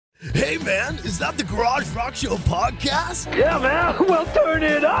Hey, man, is that the Garage Rock Show podcast? Yeah, man. Well, turn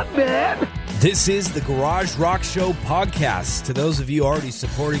it up, man. This is the Garage Rock Show podcast. To those of you already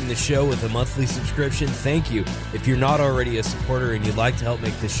supporting the show with a monthly subscription, thank you. If you're not already a supporter and you'd like to help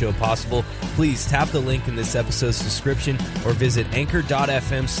make this show possible, please tap the link in this episode's description or visit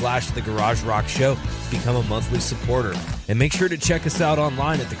anchor.fm/The Garage Rock Show to become a monthly supporter. And make sure to check us out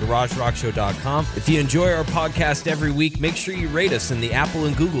online at thegaragerockshow.com. If you enjoy our podcast every week, make sure you rate us in the Apple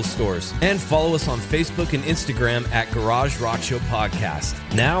and Google stores. And follow us on Facebook and Instagram at Garage Rock Show Podcast.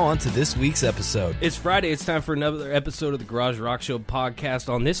 Now on to this week's episode. It's Friday. It's time for another episode of the Garage Rock Show podcast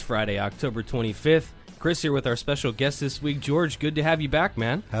on this Friday, October 25th. Chris here with our special guest this week. George, good to have you back,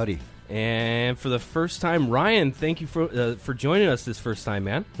 man. Howdy. And for the first time, Ryan, thank you for joining us this first time,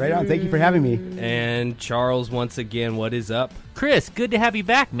 man. Right on. Thank you for having me. And Charles, once again, what is up? Chris, good to have you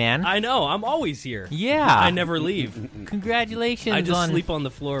back, man. I know. I'm always here. Yeah. I never leave. Congratulations. I just sleep on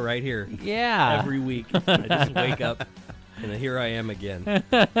the floor right here. Yeah. Every week. I just wake up, and here I am again.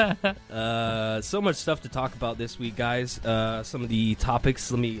 So much stuff to talk about this week, guys. Some of the topics.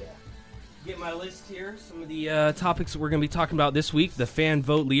 Let me get my list here. Some of the topics that we're going to be talking about this week. The fan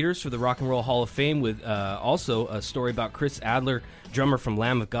vote leaders for the Rock and Roll Hall of Fame, with also a story about Chris Adler, drummer from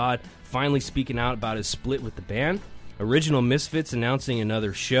Lamb of God, finally speaking out about his split with the band. Original Misfits announcing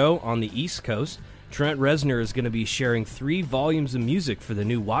another show on the East Coast. Trent Reznor is going to be sharing 3 volumes of music for the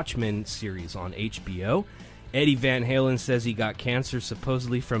new Watchmen series on HBO. Eddie Van Halen says he got cancer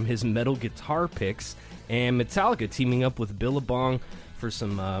supposedly from his metal guitar picks. And Metallica teaming up with Billabong for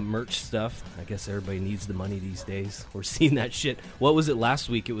some merch stuff. I guess everybody needs the money these days. We're seeing that shit. What was it last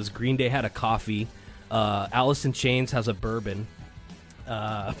week? It was Green Day had a coffee. Alice in Chains has a bourbon.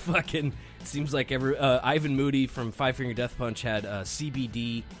 Fucking, it seems like Ivan Moody from Five Finger Death Punch had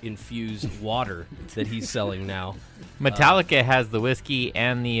CBD infused water that he's selling now. Metallica has the whiskey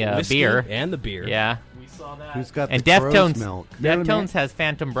and the Whiskey beer. and the beer. Yeah. We saw that. Who's got And the crow's milk? Deftones has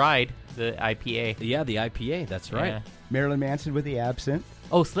Phantom Bride, the IPA. Yeah, the IPA. That's right. Yeah. Marilyn Manson with the absinthe.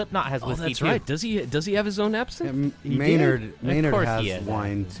 Oh, Slipknot has Oh, whiskey that's too. right. Does he have his own absinthe? Maynard course he has is.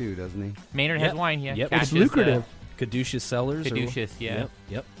 wine too, doesn't he? Maynard Yep. has wine, yeah. Yep. Cassius, It's lucrative. Caduceus Cellars. Caduceus, yeah.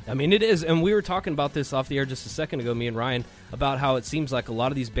 Yep. I mean, it is. And we were talking about this off the air just a second ago, me and Ryan, about how it seems like a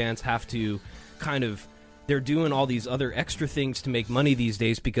lot of these bands have to kind of, they're doing all these other extra things to make money these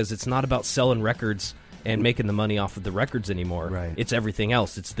days because it's not about selling records and making the money off of the records anymore. Right. It's everything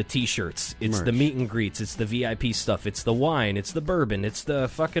else. It's the T-shirts. It's Merch. the meet and greets. It's the VIP stuff. It's the wine. It's the bourbon. It's the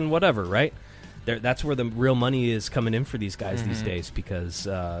fucking whatever, right? That's where the real money is coming in for these guys these days because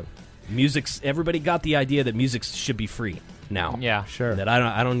music's. Everybody got the idea that music should be free now. Yeah. Sure. That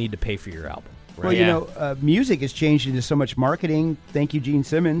I don't need to pay for your album. Right? Well, you Yeah. know, music has changed into so much marketing. Thank you, Gene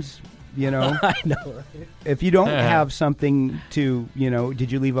Simmons. You know, I know. Right? if you don't have something to,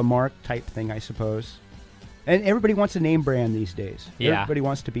 did you leave a mark type thing, I suppose. And everybody wants a name brand these days. Yeah. Everybody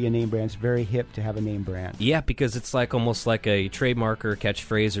wants to be a name brand. It's very hip to have a name brand. Yeah, because it's like almost like a trademark or a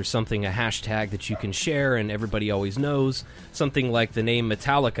catchphrase or something, a hashtag that you can share and everybody always knows. Something like the name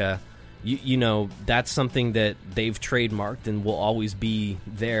Metallica, you know, that's something that they've trademarked and will always be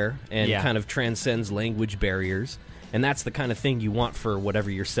there and kind of transcends language barriers. And that's the kind of thing you want for whatever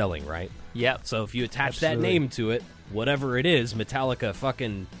you're selling, right? Yep. So if you attach Absolutely. that name to it, whatever it is, Metallica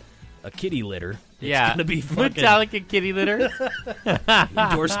fucking a kitty litter, it's going to be fucking Metallica kitty litter.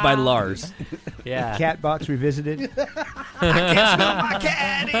 endorsed by Lars. Yeah. Catbox Revisited. I can't smell my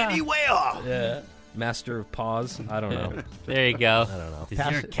cat anywhere. Yeah. Master of Paws. I don't know. There you go. I don't know.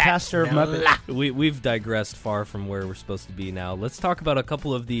 Does your cat Pastor of smell Muppet. We've digressed far from where we're supposed to be now. Let's talk about a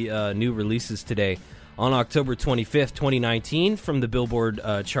couple of the new releases today. On October 25th, 2019, from the Billboard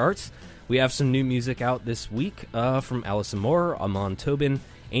charts, we have some new music out this week from Alison Moore, Amon Tobin,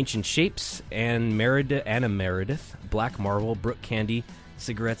 Ancient Shapes, and Anna Meredith, Black Marble, Brooke Candy,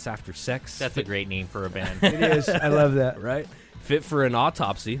 Cigarettes After Sex. That's a great name for a band. It is. I love that. Right? Fit for an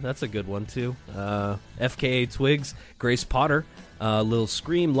Autopsy. That's a good one, too. FKA Twigs, Grace Potter, Lil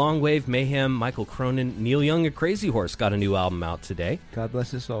Scream, Long Wave, Mayhem, Michael Cronin, Neil Young, and Crazy Horse got a new album out today. God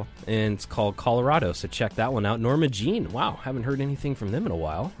bless his soul. And it's called Colorado, so check that one out. Norma Jean, wow, haven't heard anything from them in a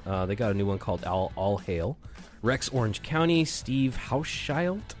while. They got a new one called All Hail. Rex Orange County, Steve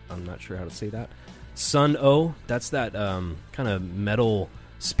Hauschild, I'm not sure how to say that. Sun O, that's that kind of metal,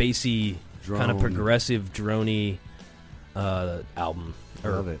 spacey, kind of progressive, droney album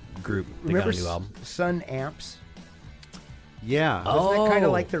or Love it. group. They Remember got a new album. Sun Amps? Yeah. Wasn't that kind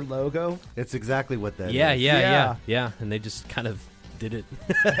of like their logo? It's exactly what that is. Yeah. And they just kind of did it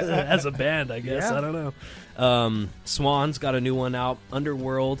as a band, I guess. Yeah. I don't know. Swan's got a new one out.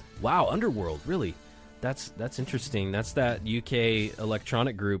 Underworld. Wow, Underworld, really. That's interesting. That's that UK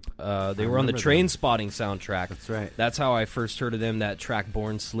electronic group. They were on the remember Train Spotting soundtrack. That's right. That's how I first heard of them. That track,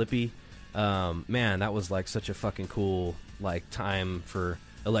 Born Slippy. Man, that was like such a fucking cool like time for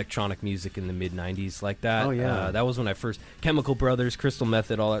electronic music in the mid '90s, like that. Oh, yeah. That was when I first Chemical Brothers, Crystal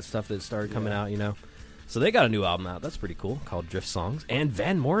Method, all that stuff that started coming out. You know, so they got a new album out. That's pretty cool, called Drift Songs. And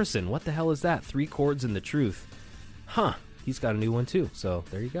Van Morrison, what the hell is that? 3 Chords and the Truth. Huh? He's got a new one too. So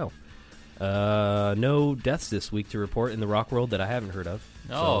there you go. No deaths this week to report in the rock world that I haven't heard of.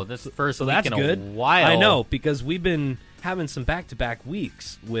 Oh, this is the first so week that's in good. a while. I know, because we've been having some back-to-back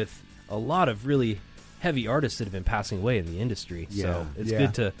weeks with a lot of really heavy artists that have been passing away in the industry. Yeah. So it's Yeah.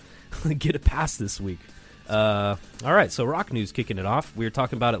 good to get it past this week. All right, so rock news kicking it off. We were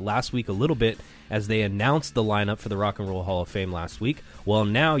talking about it last week a little bit as they announced the lineup for the Rock and Roll Hall of Fame last week. Well,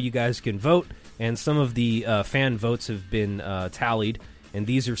 now you guys can vote, and some of the fan votes have been tallied, and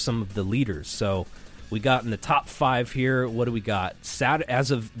these are some of the leaders. So we got in the top 5 here. What do we got? As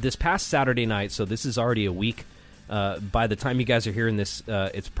of this past Saturday night, so this is already a week. By the time you guys are hearing this,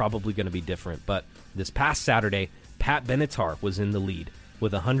 it's probably going to be different. But this past Saturday, Pat Benatar was in the lead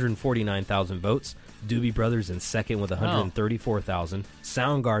with 149,000 votes. Doobie Brothers in second with 134,000.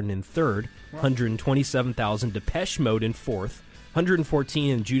 Soundgarden in third, 127,000. Depeche Mode in fourth,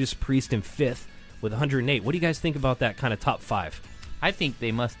 114, and Judas Priest in fifth with 108. What do you guys think about that kind of top 5? I think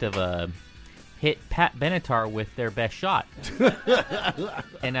they must have hit Pat Benatar with their best shot.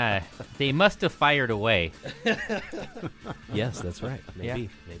 And they must have fired away. Yes, that's right. Maybe.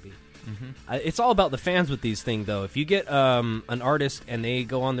 Mm-hmm. It's all about the fans with these things, though. If you get an artist and they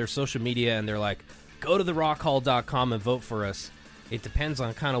go on their social media and they're like, go to therockhall.com and vote for us, it depends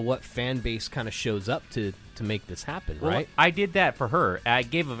on kind of what fan base kind of shows up to make this happen, Well, right? I did that for her. I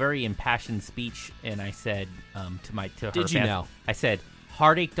gave a very impassioned speech, and I said to her Did you fans, now? I said,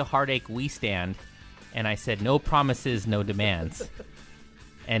 heartache to heartache we stand, and I said, no promises, no demands.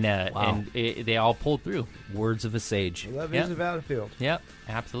 And Wow. they all pulled through. Words of a sage. Love Yeah. is a battlefield. Yep,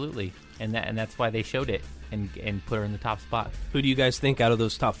 absolutely. And that's why they showed it and put her in the top spot. Who do you guys think out of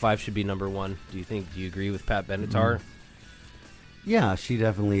those top 5 should be number 1? Do you agree with Pat Benatar? Yeah, she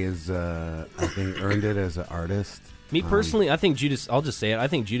definitely is. I think earned it as an artist. Me personally, I think Judas. I'll just say it. I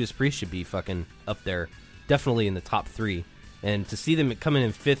think Judas Priest should be fucking up there, definitely in the top 3. And to see them coming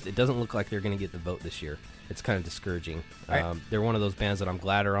in 5th, it doesn't look like they're going to get the vote this year. It's kind of discouraging. They're one of those bands that I'm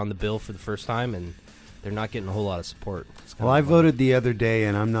glad are on the bill for the first time, and they're not getting a whole lot of support. It's kinda Well, I fun. voted the other day,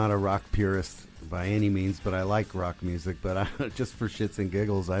 and I'm not a rock purist by any means, but I like rock music. But just for shits and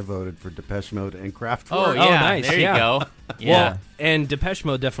giggles, I voted for Depeche Mode and Kraftwerk. Oh, yeah. nice, There yeah. you go. Yeah. Well, and Depeche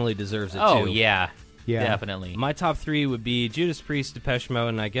Mode definitely deserves it oh, too. yeah. Yeah. Definitely. My top 3 would be Judas Priest, Depeche Mode,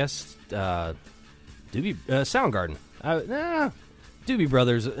 and I guess Soundgarden. Doobie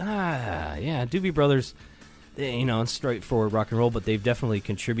Brothers. Yeah, Doobie Brothers. It's straightforward rock and roll, but they've definitely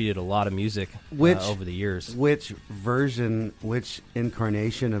contributed a lot of music over the years. Which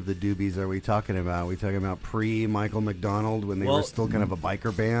incarnation of the Doobies are we talking about? Are we talking about pre-Michael McDonald when they were still kind of a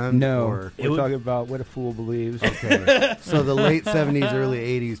biker band? No, Or, we're talking about What a Fool Believes. okay. So the late 70s, early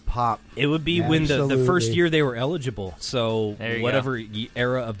 80s pop. It would be when the first Absolutely. year they were eligible. So There you whatever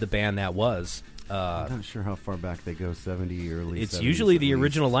era of the band that was. I'm not sure how far back they go, 70, early 70s. It's usually the at least.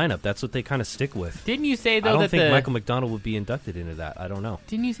 original lineup. That's what they kind of stick with. Didn't you say, I though, don't that think Michael McDonald would be inducted into that. I don't know.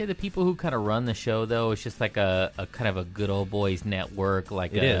 Didn't you say the people who kind of run the show, though, it's just like a kind of a good old boys network?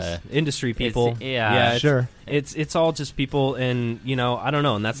 Like It is industry people. yeah, Sure. It's all just people, and I don't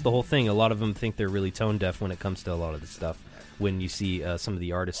know, and that's the whole thing. A lot of them think they're really tone deaf when it comes to a lot of this stuff. When you see some of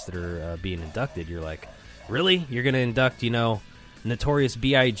the artists that are being inducted, you're like, really? You're going to induct, Notorious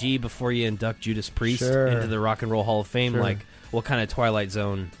B.I.G. before you induct Judas Priest Sure. into the Rock and Roll Hall of Fame? Sure. Like, what kind of Twilight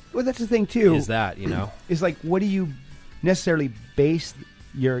Zone Well, that's the thing too. is that? Is like, what do you necessarily base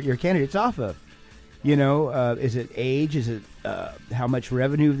your candidates off of? Is it age? Is it how much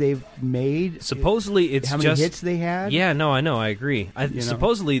revenue they've made? Supposedly, it's how many just hits they had? Yeah, no, I know, I agree. know?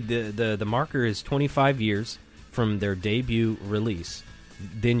 Supposedly, the marker is 25 years from their debut release.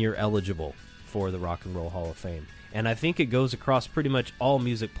 Then you're eligible for the Rock and Roll Hall of Fame, and I think it goes across pretty much all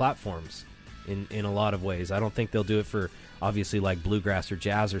music platforms in a lot of ways. I don't think they'll do it for obviously like bluegrass or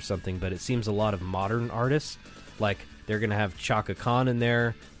jazz or something, but it seems a lot of modern artists, like they're gonna have Chaka Khan in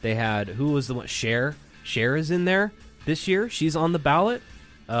there. They had, who was the one? Cher is in there this year. She's on the ballot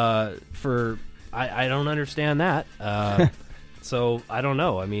for. I don't understand that. So I don't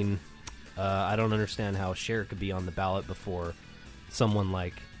know. I mean, I don't understand how Cher could be on the ballot before someone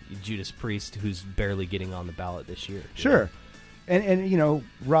like Judas Priest, who's barely getting on the ballot this year. Sure. And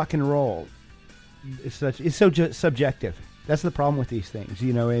rock and roll it's so subjective. That's the problem with these things.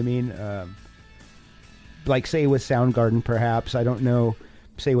 You know what I mean? like say with Soundgarden, perhaps, I don't know,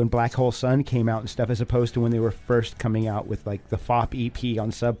 say when Black Hole Sun came out and stuff, as opposed to when they were first coming out with like the FOP EP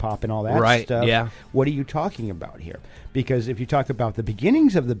on Sub Pop and all that Right, stuff. yeah. What are you talking about here? Because if you talk about the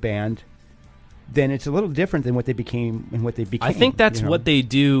beginnings of the band, then it's a little different than what they became and what they became. I think that's you know? what they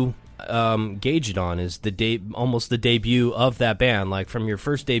do gauge it on, is almost the debut of that band. Like from your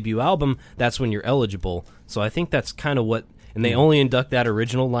first debut album, that's when you're eligible. So I think that's kind of what, and they only induct that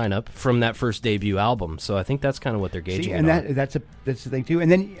original lineup from that first debut album. So I think that's kind of what they're gauging. See, and it on. that's the thing too.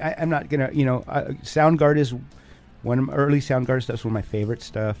 And then I'm not gonna, Soundgarden is one of my early Soundgarden stuff's one of my favorite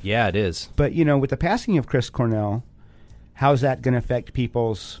stuff. Yeah, it is. But with the passing of Chris Cornell, how's that going to affect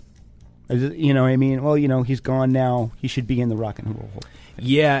people's? You know what I mean? Well, he's gone now. He should be in the Rock and Roll.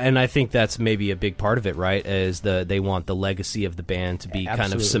 Yeah, and I think that's maybe a big part of it, right? Is they want the legacy of the band to be kind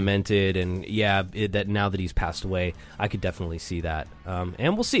of Absolutely. cemented, and that now that he's passed away, I could definitely see that.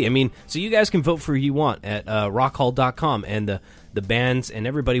 And we'll see. I mean, so you guys can vote for who you want at rockhall.com, and the bands and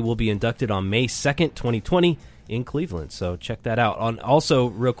everybody will be inducted on May 2nd, 2020 in Cleveland. So check that out. Also,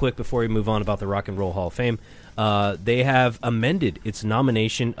 real quick before we move on about the Rock and Roll Hall of Fame, they have amended its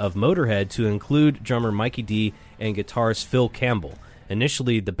nomination of Motorhead to include drummer Mikey D and guitarist Phil Campbell.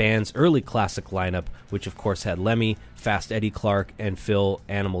 Initially, the band's early classic lineup, which of course had Lemmy, Fast Eddie Clarke, and Phil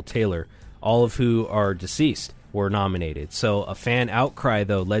Animal Taylor, all of who are deceased, were nominated. So a fan outcry,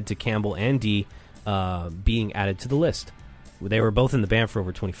 though, led to Campbell and D being added to the list. They were both in the band for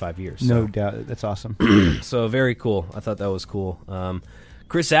over 25 years. No doubt. That's awesome. So very cool. I thought that was cool.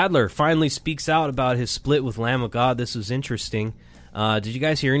 Chris Adler finally speaks out about his split with Lamb of God. This was interesting. Did you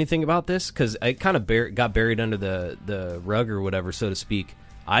guys hear anything about this? Because it kind of got buried under the rug or whatever, so to speak.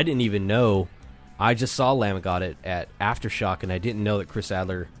 I didn't even know. I just saw Lamb of God at Aftershock, and I didn't know that Chris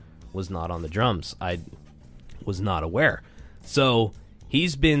Adler was not on the drums. I was not aware. So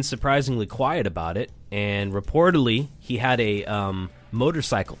he's been surprisingly quiet about it, and reportedly he had a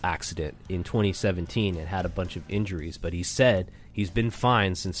motorcycle accident in 2017 and had a bunch of injuries, but he said he's been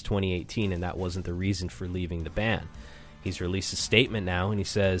fine since 2018, and that wasn't the reason for leaving the band. He's released a statement now, and he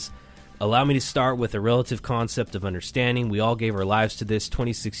says, "Allow me to start with a relative concept of understanding. We all gave our lives to this.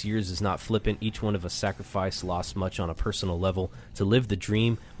 26 years is not flippant. Each one of us sacrificed, lost much on a personal level to live the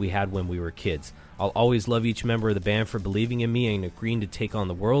dream we had when we were kids. I'll always love each member of the band for believing in me and agreeing to take on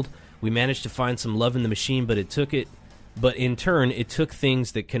the world. We managed to find some love in the machine, but in turn, it took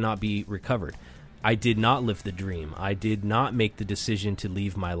things that cannot be recovered. I did not live the dream. I did not make the decision to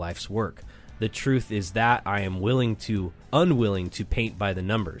leave my life's work. The truth is that I am unwilling to paint by the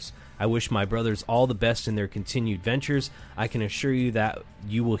numbers. I wish my brothers all the best in their continued ventures. I can assure you that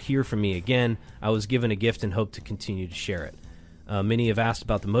you will hear from me again. I was given a gift and hope to continue to share it." Many have asked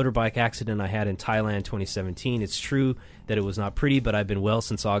about the motorbike accident I had in Thailand 2017. It's true that it was not pretty, but I've been well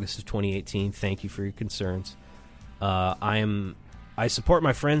since August of 2018. Thank you for your concerns. I support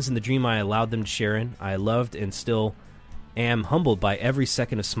my friends in the dream I allowed them to share in. I loved and still am humbled by every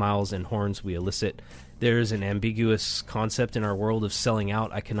second of smiles and horns we elicit. There's an ambiguous concept in our world of selling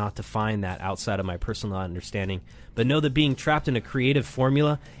out. I cannot define that outside of my personal understanding, but know that being trapped in a creative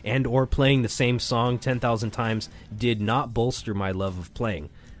formula and or playing the same song 10,000 times did not bolster my love of playing.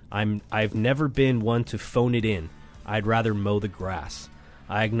 I've never been one to phone it in. I'd rather mow the grass.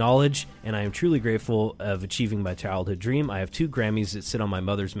 I acknowledge and I am truly grateful of achieving my childhood dream. I have 2 Grammys that sit on my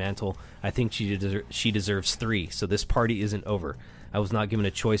mother's mantle. I think she deserves 3, so this party isn't over. I was not given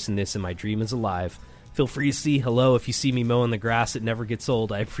a choice in this, and my dream is alive. Feel free to say hello if you see me mowing the grass. It never gets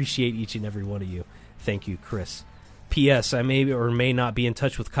old. I appreciate each and every one of you. Thank you, Chris. P.S. I may or may not be in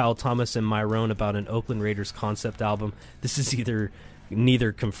touch with Kyle Thomas and Myron about an Oakland Raiders concept album. This is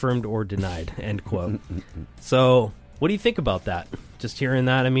neither confirmed or denied, end quote. So, what do you think about that? Just hearing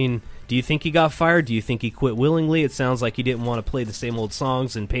that, I mean, do you think he got fired? Do you think he quit willingly? It sounds like he didn't want to play the same old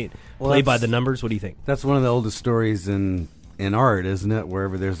songs and play by the numbers. What do you think? That's one of the oldest stories in art, isn't it?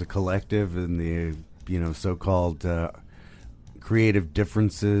 Wherever there's a collective and the so-called creative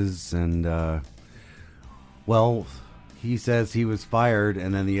differences, and well, he says he was fired,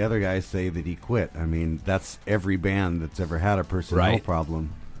 and then the other guys say that he quit. I mean, that's every band that's ever had a personnel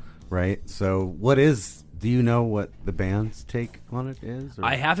problem, right? So, do you know what the band's take on it is? Or?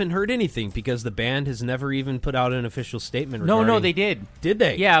 I haven't heard anything because the band has never even put out an official statement. No, they did. Did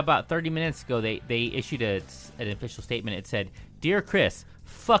they? Yeah, about 30 minutes ago, they issued an official statement. It said, "Dear Chris,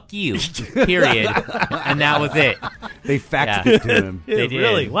 fuck you," period. And that was it. They faxed it to him. They did.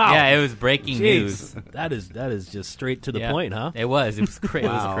 Really? Wow. Yeah, it was breaking news. That is just straight to the point, huh? It was. It was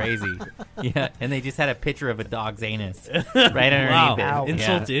Wow. crazy. Yeah, and they just had a picture of a dog's anus right underneath it.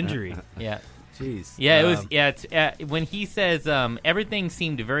 Insult Yeah. to injury. Yeah. Jeez. Yeah, it was. Yeah, when he says everything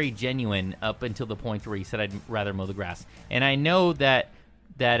seemed very genuine up until the point where he said I'd rather mow the grass, and I know that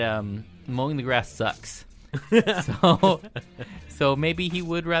mowing the grass sucks. So maybe he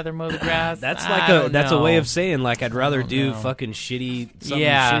would rather mow the grass. That's a way of saying like I'd rather do fucking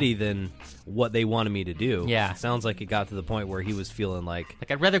shitty than what they wanted me to do. Yeah. It sounds like it got to the point where he was feeling like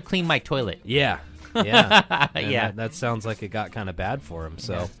I'd rather clean my toilet. Yeah. And that sounds like it got kind of bad for him.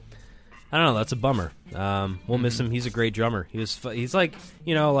 So I don't know. That's a bummer. We'll miss him. He's a great drummer. He's like,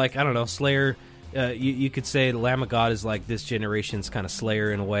 like, I don't know, Slayer. You could say the Lamb of God is like this generation's kind of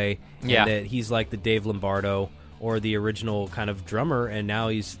Slayer in a way. Yeah. And that he's like the Dave Lombardo or the original kind of drummer, and now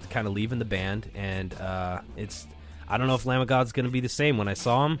he's kind of leaving the band. And I don't know if Lamb of God's going to be the same. When I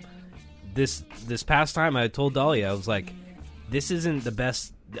saw him this past time, I told Dahlia, I was like, this isn't the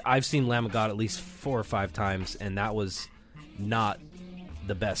best. I've seen Lamb of God at least 4 or 5 times, and that was not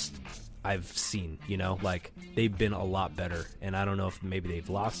the best I've seen. Like they've been a lot better, and I don't know if maybe they've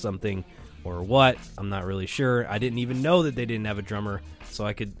lost something or what. I'm not really sure. I didn't even know that they didn't have a drummer, so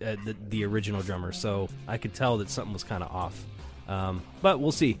I could the original drummer, so I could tell that something was kind of off. But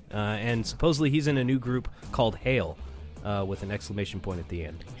we'll see. And supposedly he's in a new group called Hail, with an exclamation point at the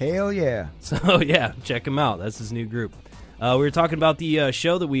end. Hell yeah! So yeah, check him out. That's his new group. We were talking about the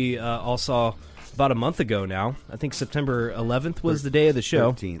show that we all saw about a month ago now. I think September 11th was the day of the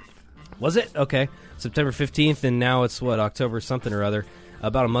show. 15th. Was it? Okay. September 15th, and now it's, October something or other,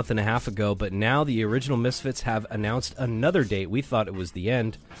 about a month and a half ago. But now the original Misfits have announced another date. We thought it was the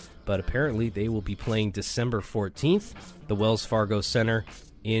end, but apparently they will be playing December 14th, the Wells Fargo Center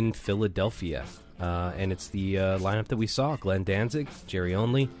in Philadelphia. And it's the lineup that we saw. Glenn Danzig, Jerry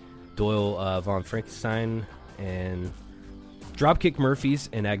Only, Doyle von Frankenstein, and Dropkick Murphys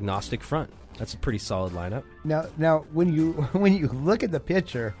and Agnostic Front. That's a pretty solid lineup. Now, when you look at the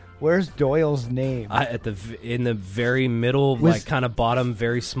picture, where's Doyle's name? In the very middle, like kind of bottom,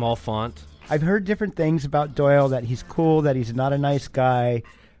 very small font. I've heard different things about Doyle, that he's cool, that he's not a nice guy.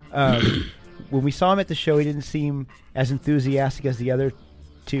 When we saw him at the show, he didn't seem as enthusiastic as the other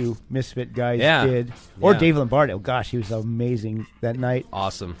 2 Misfit guys did. Or Dave Lombardo. Gosh, he was amazing that night.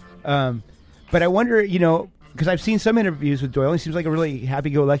 Awesome. But I wonder, because I've seen some interviews with Doyle, he seems like a really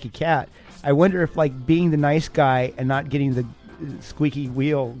happy-go-lucky cat. I wonder if, like, being the nice guy and not getting the squeaky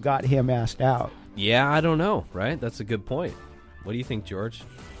wheel got him asked out. Yeah, I don't know, right? That's a good point. What do you think, George?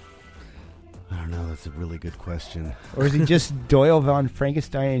 I don't know. That's a really good question. Or is he just Doyle von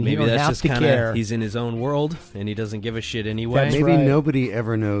Frankenstein and maybe he don't that's have just to kind care? of he's in his own world and he doesn't give a shit anyway. That's Maybe right. nobody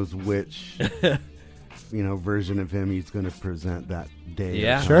ever knows which version of him he's going to present that day.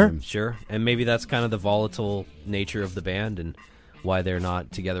 Yeah, sure. And maybe that's kind of the volatile nature of the band and why they're not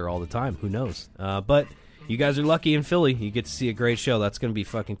together all the time. Who knows? But you guys are lucky in Philly. You get to see a great show. That's going to be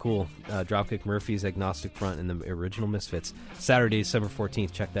fucking cool. Dropkick Murphys, Agnostic Front, and the original Misfits. Saturday, December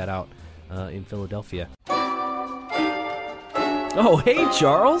 14th. Check that out in Philadelphia. Oh, hey,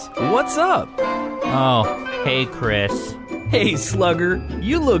 Charles. What's up? Oh, hey, Chris. Hey, Slugger.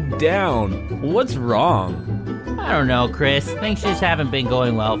 You look down. What's wrong? I don't know, Chris. Things just haven't been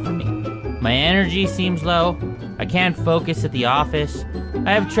going well for me. My energy seems low. I can't focus at the office.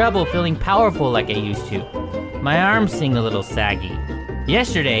 I have trouble feeling powerful like I used to. My arms seem a little saggy.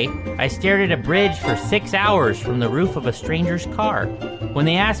 Yesterday, I stared at a bridge for 6 hours from the roof of a stranger's car. When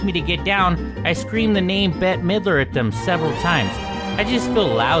they asked me to get down, I screamed the name Bette Midler at them several times. I just feel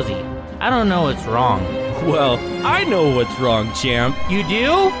lousy. I don't know what's wrong. Well, I know what's wrong, champ. You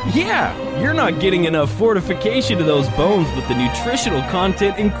do? Yeah, you're not getting enough fortification to those bones with the nutritional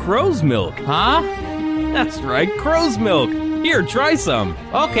content in crow's milk. Huh? That's right, crow's milk. Here, try some.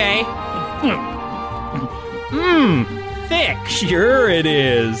 Okay. Thick. Sure it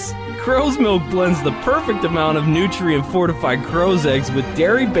is. Crow's milk blends the perfect amount of nutrient-fortified crow's eggs with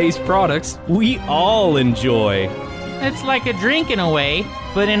dairy-based products we all enjoy. It's like a drink in a way,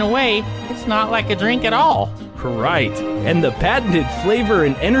 but in a way, it's not like a drink at all. Right. And the patented flavor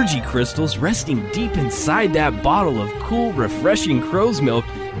and energy crystals resting deep inside that bottle of cool, refreshing crow's milk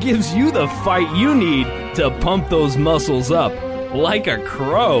gives you the fight you need to pump those muscles up like a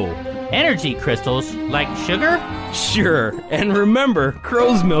crow. Energy crystals? Like sugar? Sure. And remember,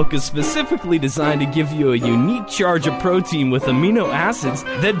 crow's milk is specifically designed to give you a unique charge of protein with amino acids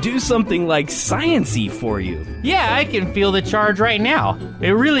that do something like science-y for you. Yeah, I can feel the charge right now.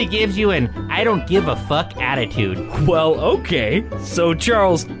 It really gives you an I don't give a fuck attitude. Well, okay. So,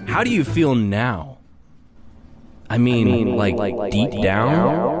 Charles, how do you feel now? I mean, like deep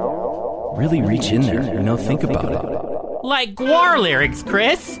down? Really reach in there, think about it. Like Gwar lyrics,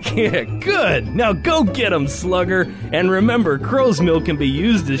 Chris. Yeah, good. Now go get 'em, Slugger. And remember, crow's milk can be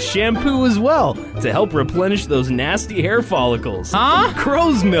used as shampoo as well to help replenish those nasty hair follicles. Huh?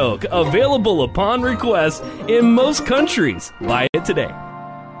 Crow's milk, available upon request in most countries. Buy it today.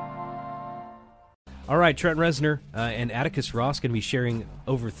 All right, Trent Reznor and Atticus Ross going to be sharing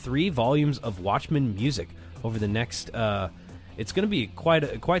over 3 volumes of Watchmen music over the next. It's going to be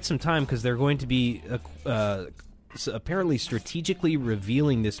quite some time because they're going to be apparently strategically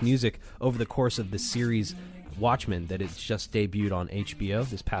revealing this music over the course of the series Watchmen that it's just debuted on HBO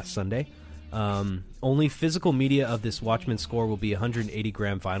this past Sunday. Only physical media of this Watchmen score will be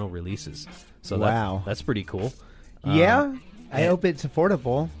 180-gram vinyl releases. So wow, that's pretty cool. Yeah. I hope it's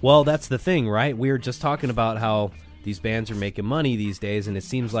affordable. Well, that's the thing, right? We were just talking about how these bands are making money these days, and it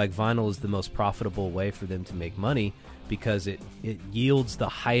seems like vinyl is the most profitable way for them to make money because it yields the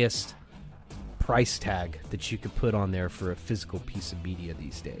highest price tag that you could put on there for a physical piece of media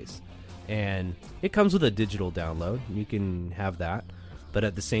these days. And it comes with a digital download. You can have that. But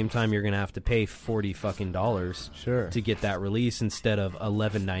at the same time, you're going to have to pay $40 to get that release instead of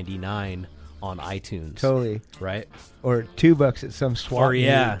 $11.99 on iTunes. Totally. Right? Or $2 at some swap or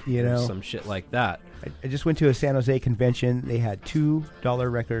yeah, meet, you know, some shit like that. I just went to a San Jose convention. They had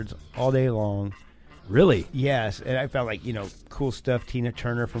 $2 records all day long. Really? Yes, and I felt like, cool stuff. Tina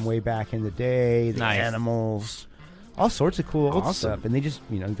Turner from way back in the day, the Nice. Animals, all sorts of cool old stuff. And they just,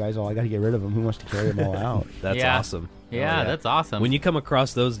 guys, I got to get rid of them. Who wants to carry them all out? That's awesome. Yeah, that's awesome. When you come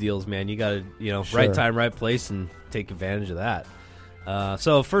across those deals, man, you got to, right time, right place, and take advantage of that.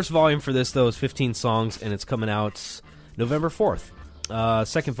 So first volume for this, though, is 15 songs, and it's coming out November 4th.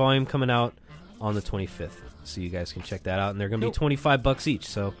 Second volume coming out on the 25th. So you guys can check that out, and they're going to be $25 each,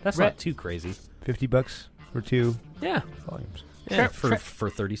 so that's not too crazy. $50 for 2 volumes. Yeah, for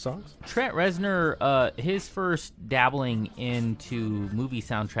 30 songs. Trent Reznor, his first dabbling into movie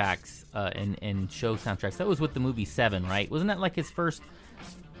soundtracks and show soundtracks, that was with the movie Seven, right? Wasn't that like his first...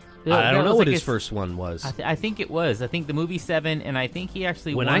 I don't know what his first one was. I think it was. I think the movie Seven, and I think he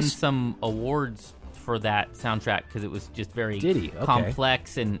actually won some awards for that soundtrack because it was just very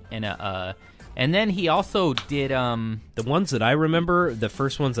complex and then he also did the ones that I remember. The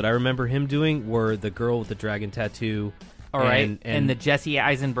first ones that I remember him doing were The Girl with the Dragon Tattoo. All right, and the Jesse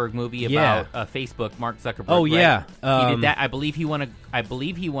Eisenberg movie about Facebook, Mark Zuckerberg. Oh yeah, right? He did that. I believe he won a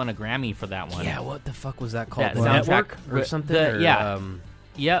Grammy for that one. Yeah, what the fuck was that called? That the soundtrack Network or something?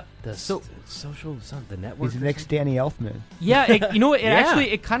 Yep. The social something. The Network. He's the next Danny Elfman. Yeah,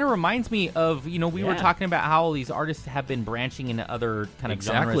 actually it kind of reminds me of we were talking about how all these artists have been branching into other kind of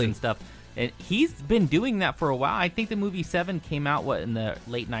genres and stuff. And he's been doing that for a while. I think the movie Seven came out in the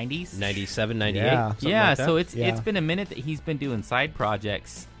late 90s, 97, 98. Yeah, like so it's been a minute that he's been doing side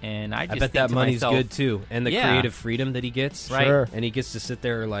projects, and I bet that money's good too, and the creative freedom that he gets, right? Sure. And he gets to sit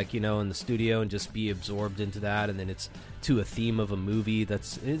there in the studio and just be absorbed into that, and then it's to a theme of a movie.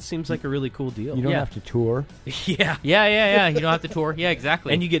 It seems like a really cool deal. You don't have to tour. Yeah. You don't have to tour. Yeah,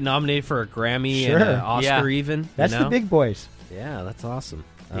 exactly. And you get nominated for a Grammy and an Oscar even. That's the big boys. Yeah, that's awesome.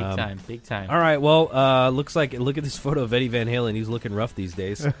 Big time. All right, well, look at this photo of Eddie Van Halen. He's looking rough these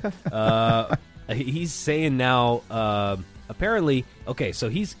days. He's saying now, apparently, okay, so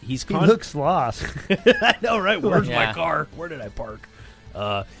he looks lost. I know, right? Where's my car? Where did I park?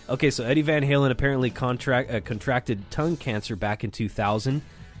 Okay, so Eddie Van Halen apparently contracted tongue cancer back in 2000.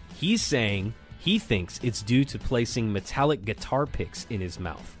 He's saying he thinks it's due to placing metallic guitar picks in his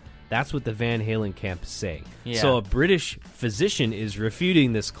mouth. That's what the Van Halen camp is saying. Yeah. So a British physician is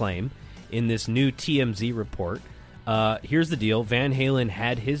refuting this claim in this new TMZ report. Here's the deal. Van Halen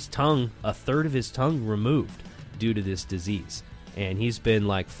had a third of his tongue removed due to this disease. And he's been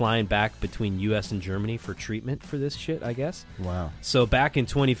flying back between U.S. and Germany for treatment for this shit, I guess. Wow. So back in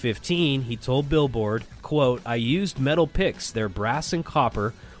 2015, he told Billboard, quote, "I used metal picks. They're brass and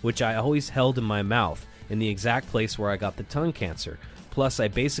copper, which I always held in my mouth, in the exact place where I got the tongue cancer. Plus, I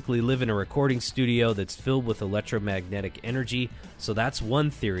basically live in a recording studio that's filled with electromagnetic energy, so that's one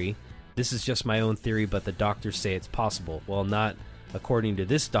theory. This is just my own theory, but the doctors say it's possible." Well, not according to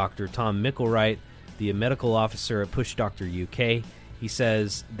this doctor, Tom Micklewright, the medical officer at Push Doctor UK. He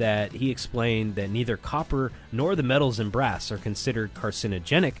says that he explained that neither copper nor the metals in brass are considered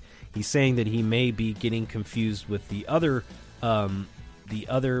carcinogenic. He's saying that he may be getting confused with the other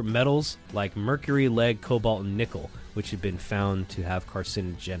metals like mercury, lead, cobalt, and nickel, which have been found to have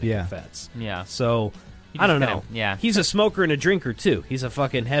carcinogenic effects. Yeah. So, I don't know. Yeah. He's a smoker and a drinker, too. He's a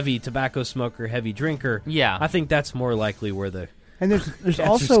fucking heavy tobacco smoker, heavy drinker. Yeah. I think that's more likely where the and there's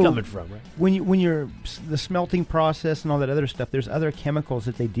also coming from, right? When you're the smelting process and all that other stuff, there's other chemicals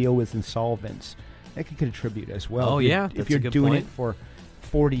that they deal with in solvents. that could contribute as well. Oh, yeah, that's if you're a good doing point. it for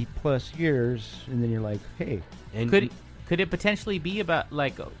 40 plus years, and then you're like, hey, And Could it potentially be about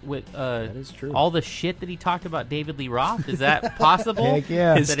like with that is true. all the shit that he talked about David Lee Roth? Is that possible? heck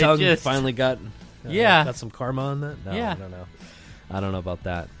yeah. his that it tongue just- finally got Yeah. got some karma on that. No, Yeah. I don't know about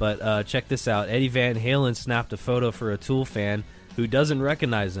that. But check this out. Eddie Van Halen snapped a photo for a Tool fan who doesn't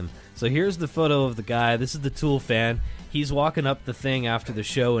recognize him. So here's the photo of the guy. This is the Tool fan. He's walking up the thing after the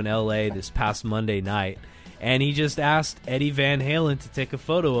show in L.A. this past Monday night. And he just asked Eddie Van Halen to take a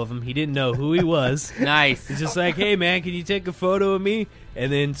photo of him. He didn't know who he was. Nice. He's just like, hey, man, can you take a photo of me?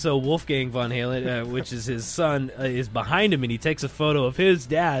 And then so Wolfgang Van Halen, which is his son, is behind him, and he takes a photo of his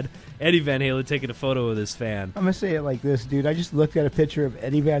dad, Eddie Van Halen, taking a photo of this fan. I'm going to say it like this, dude. I just looked at a picture of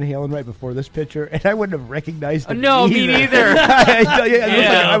Eddie Van Halen right before this picture, and I wouldn't have recognized him. No, me neither.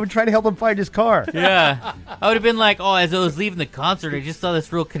 I would try to help him find his car. Yeah. I would have been like, oh, as I was leaving the concert, I just saw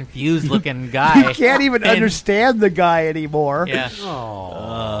this real confused looking guy. You can't even And- understand the guy anymore. Yeah.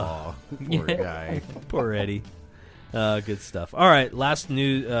 Oh, poor guy. Poor Eddie. Good stuff. All right, last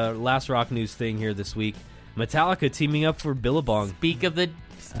rock news thing here this week. Metallica teaming up for Billabong. Speak of the.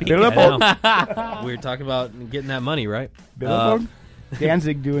 Billabong. We were talking about getting that money, right? Billabong?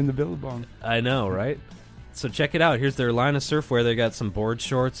 Danzig doing the Billabong. I know, right? So check it out. Here's their line of surfwear. They got some board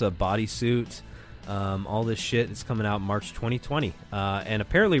shorts, a bodysuit, all this shit. It's coming out March 2020. And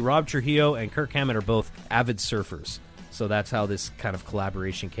apparently Rob Trujillo and Kirk Hammett are both avid surfers. So that's how this kind of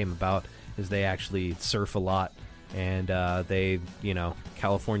collaboration came about, is they actually surf a lot. And they,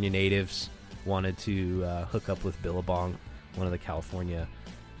 California natives wanted to hook up with Billabong, one of the California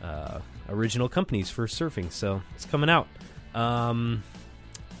original companies for surfing. So it's coming out.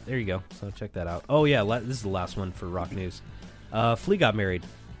 There you go. So check that out. Oh, yeah, this is the last one for rock news. Flea got married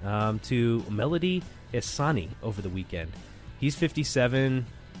to Melody Ehsani over the weekend. He's 57.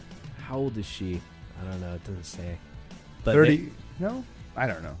 How old is she? I don't know. It doesn't say. But 30. No? I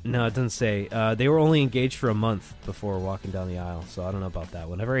don't know. No, it doesn't say. They were only engaged for a month before walking down the aisle, so I don't know about that.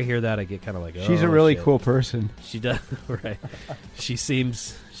 Whenever I hear that, I get kind of like, oh, She's a really shit. cool person. She does, right? She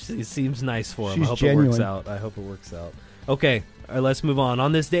seems nice for him. She's I hope genuine. it works out. I hope it works out. Okay, all right, let's move on.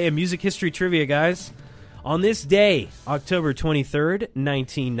 On this day in music history trivia, guys. On this day, October 23rd,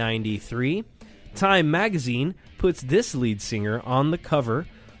 1993, Time magazine puts this lead singer on the cover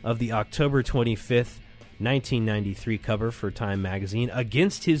of the October 25th, 1993 cover for Time magazine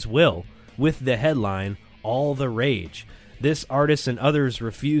against his will with the headline, All the Rage. This artist and others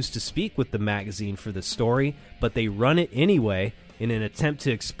refuse to speak with the magazine for the story, but they run it anyway in an attempt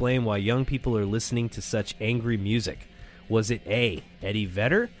to explain why young people are listening to such angry music. Was it A, Eddie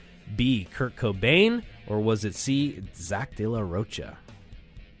Vedder, B, Kurt Cobain, or was it C, Zach De La Rocha?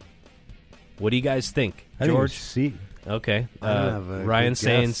 What do you guys think? I think George? it's C. Okay. I have a Ryan good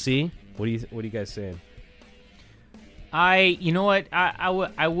saying guess. C. What are you guys saying? You know what? I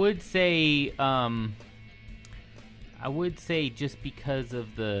would say just because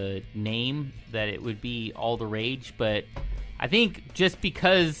of the name that it would be All the Rage, but I think just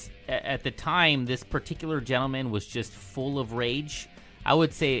because at the time this particular gentleman was just full of rage, I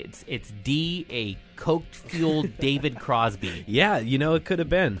would say it's D, a coke-fueled David Crosby. Yeah, it could have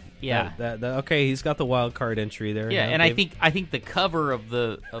been. Yeah. Okay, he's got the wild card entry there. Yeah, and David- I think the cover of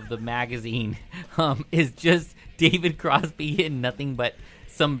the magazine is just David Crosby in nothing but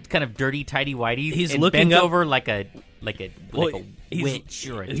some kind of dirty tighty whities. He's and looking bent up- over like a he's- witch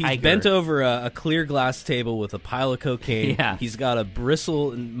or a He's tiger. bent over a clear glass table with a pile of cocaine. Yeah. He's got a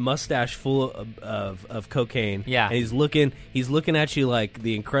bristle and mustache full of cocaine. Yeah. And he's looking at you like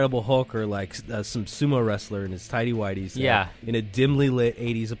the Incredible Hulk or like some sumo wrestler in his tidy whities. Yeah. In a dimly lit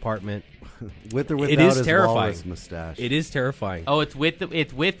 80s apartment. With or without It is his terrifying. walrus mustache. It is terrifying. Oh, it's with the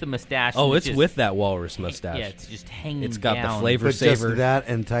mustache. Oh, and it's just- with that walrus mustache. Yeah, it's just hanging. It's got the down. flavor But saver. just that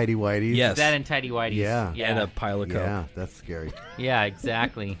and tidy whities. Yes. That and tidy whities. Yeah. yeah, And a pile of coke. Yeah, that's scary. yeah,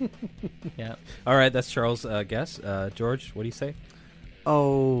 exactly. yeah. All right, that's Charles' guess. George, what do you say?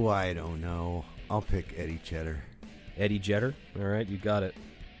 Oh, I don't know. I'll pick Eddie Cheddar. Eddie Jetter? All right, you got it.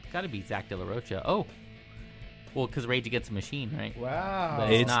 Got to be Zach De La Rocha. Oh, well, because Rage Against the Machine, right? Wow.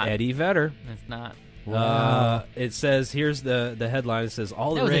 But It's not. Eddie Vedder. It's not. It says, here's the headline. It says,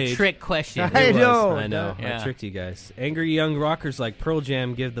 all That the was rage. a trick question. I It was. know. I know. Yeah. I tricked you guys. Angry young rockers like Pearl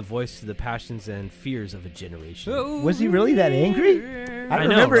Jam give the voice to the passions and fears of a generation. Was he really that angry? I I know,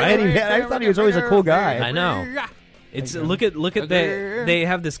 remember right? Eddie Van. I thought he was always a cool guy. I know. It's look at they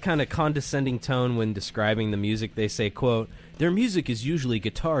have this kind of condescending tone when describing the music. They say, quote, their music is usually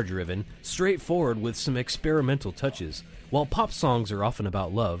guitar driven, straightforward with some experimental touches. While pop songs are often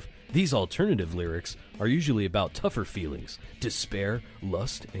about love, These alternative lyrics are usually about tougher feelings, despair,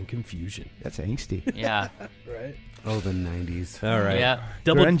 lust, and confusion. That's angsty. Yeah. Right. Oh, the 90s. All right. Yeah.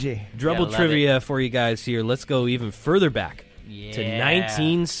 Grungy. Double love trivia for you guys here. Let's go even further back Yeah. to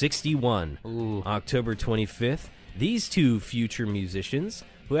 1961. Ooh. October 25th. These two future musicians,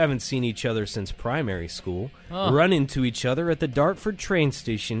 who haven't seen each other since primary school, run into each other at the Dartford train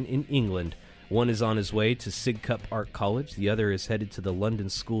station in England. One is on his way to Sidcup Art College. The other is headed to the London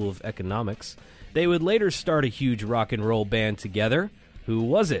School of Economics. They would later start a huge rock and roll band together. Who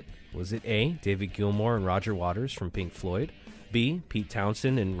was it? Was it A, David Gilmour and Roger Waters from Pink Floyd, B, Pete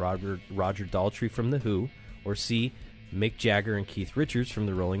Townsend and Roger Daltrey from The Who, or C, Mick Jagger and Keith Richards from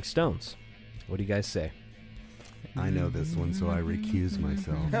the Rolling Stones? What do you guys say? I know this one, so I recuse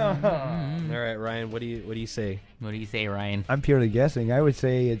myself. All right, Ryan, what do you say? What do you say, Ryan? I'm purely guessing. I would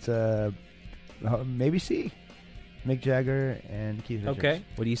say it's maybe C. Mick Jagger and Keith Richards. Okay.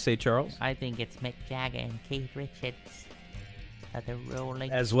 What do you say, Charles? I think it's Mick Jagger and Keith Richards of the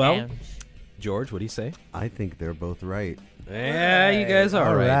Rolling As well? Stones. George, what do you say? I think they're both right. Yeah, you guys are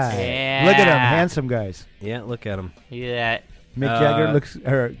All right. Yeah. Look at them, handsome guys. Yeah, look at him. Yeah. Mick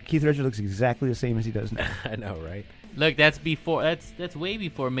Jagger Keith Richards looks exactly the same as he does now. I know, right? Look, that's way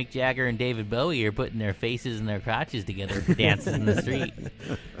before Mick Jagger and David Bowie are putting their faces and their crotches together for dances in the street.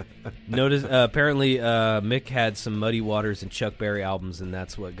 Notice, apparently, Mick had some Muddy Waters and Chuck Berry albums, and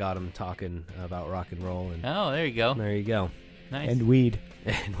that's what got him talking about rock and roll. And Oh, there you go. there you go. Nice. And weed.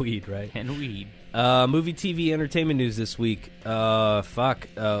 And weed, right? And weed. Movie, TV, entertainment news this week.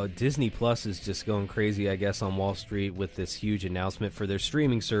 Disney Plus is just going crazy, I guess, on Wall Street with this huge announcement for their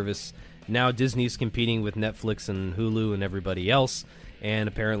streaming service. Now Disney's competing with Netflix and Hulu and everybody else, and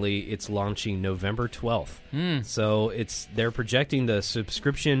apparently it's launching November 12th. So they're projecting the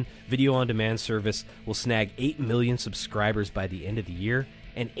subscription video-on-demand service will snag 8 million subscribers by the end of the year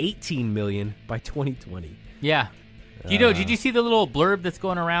and 18 million by 2020. Yeah. Did you see the little blurb that's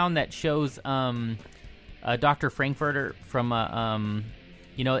going around that shows Dr. Frankfurter from and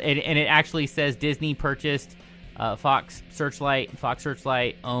it actually says Disney purchased Fox Searchlight. Fox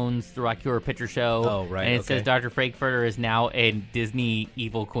Searchlight owns the Rocky Horror Picture Show. Oh, right. And it says Dr. Frankfurter is now a Disney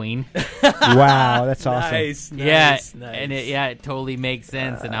evil queen. Wow, that's awesome. Nice, And it totally makes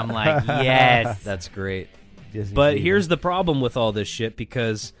sense. And I'm like, yes. That's great. Disney's But evil. here's the problem with all this shit,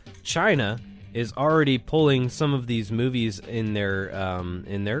 because China is already pulling some of these movies in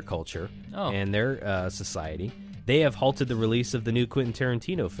their culture and their society. They have halted the release of the new Quentin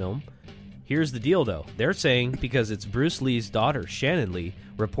Tarantino film. Here's the deal, though. They're saying because it's Bruce Lee's daughter, Shannon Lee,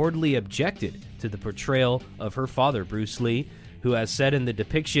 reportedly objected to the portrayal of her father, Bruce Lee, who has said in the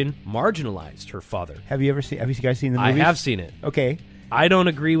depiction marginalized her father. Have you guys seen the I movies? have seen it. Okay. I don't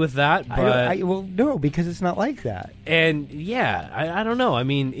agree with that, but no, because it's not like that. and yeah, I don't know. I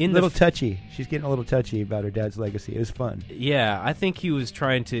mean, in A little touchy. She's getting a little touchy about her dad's legacy. It was fun. yeah, I think he was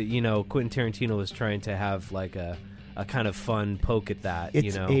trying to, Quentin Tarantino was trying to have like a kind of fun poke at that.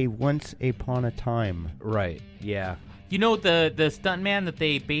 It's a once upon a time. Right? Yeah. You know the stuntman that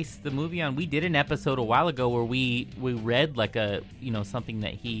they based the movie on? We did an episode a while ago where we read like something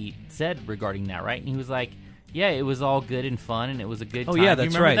that he said regarding that, right? And he was like, yeah, it was all good and fun, and it was a good time. Oh, yeah, You that's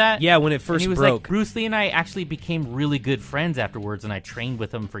remember right. that? Yeah, when it first and he was broke. Like, Bruce Lee and I actually became really good friends afterwards, and I trained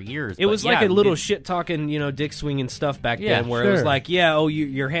with him for years. It was like a little shit talking, dick swinging stuff back then, where it was sure. like,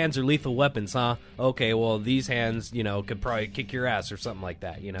 your hands are lethal weapons, huh? Okay, well, these hands, could probably kick your ass or something like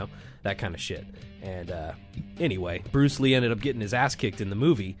that, that kind of shit. And anyway, Bruce Lee ended up getting his ass kicked in the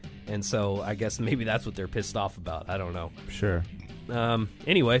movie, and so I guess maybe that's what they're pissed off about. I don't know. Sure.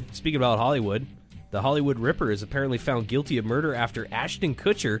 Anyway, speaking about Hollywood, the Hollywood Ripper is apparently found guilty of murder after Ashton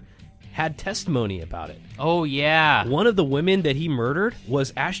Kutcher had testimony about it. Oh, yeah. One of the women that he murdered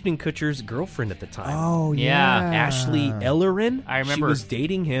was Ashton Kutcher's girlfriend at the time. Oh, Yeah. Ashley Ellerin. I remember. She was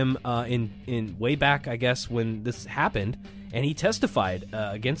dating him in way back, I guess, when this happened, and he testified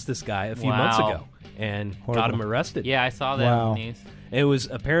against this guy a few months Wow. ago and got Horrible. him arrested. Yeah, I saw that Wow. on the news. It was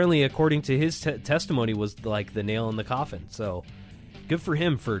apparently, according to his testimony, was like the nail in the coffin. So good for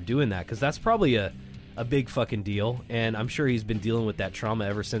him for doing that, because that's probably a big fucking deal, and I'm sure he's been dealing with that trauma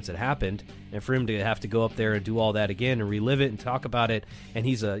ever since it happened, and for him to have to go up there and do all that again and relive it and talk about it, and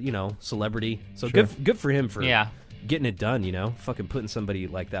he's a celebrity, so Sure. good for him for Yeah. getting it done, fucking putting somebody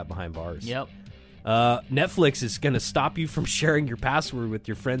like that behind bars. Yep. Netflix is going to stop you from sharing your password with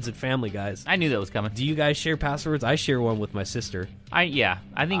your friends and family, guys. I knew that was coming. Do you guys share passwords? I share one with my sister. I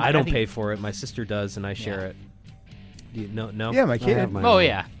think I don't think- pay for it. My sister does, and I share it. Do you, no? Yeah, my kid. have mine. Oh,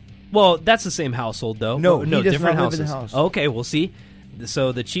 yeah. Well, that's the same household, though. No, Oh, he does different not live in houses. the house. Okay, well, see,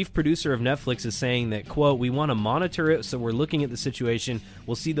 So the chief producer of Netflix is saying that, quote, we want to monitor it, so we're looking at the situation.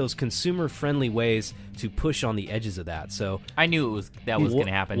 We'll see those consumer-friendly ways to push on the edges of that. So I knew that was going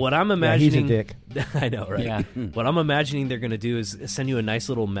to happen. What I'm imagining... he's a dick. I know, right? Yeah. What I'm imagining they're going to do is send you a nice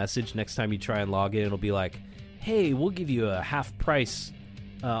little message next time you try and log in. It'll be like, hey, we'll give you a half price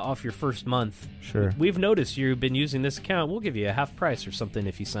off your first month. Sure. We've noticed you've been using this account. We'll give you a half price or something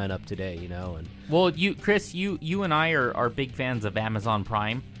if you sign up today, And Well, Chris, you and I are big fans of Amazon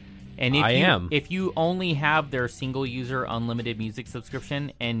Prime. And if you only have their single user unlimited music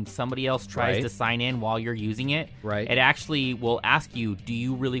subscription and somebody else tries to sign in while you're using it, it actually will ask you, do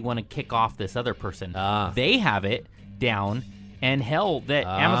you really want to kick off this other person? They have it down. And hell, that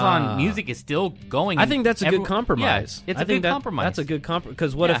Amazon Music is still going. I think that's a good compromise. Yeah, it's a good compromise. That's a good compromise.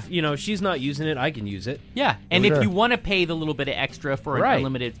 Because what if she's not using it, I can use it. Yeah, and if you want to pay the little bit of extra for an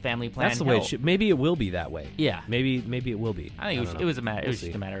unlimited family plan, that's the way it should. Maybe it will be that way. Yeah, maybe it will be. I think it was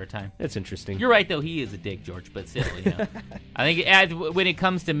just a matter of time. That's interesting. You're right, though. He is a dick, George, but still, I think when it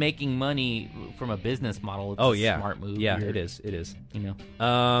comes to making money from a business model, it's a smart move. Yeah, it is. It is.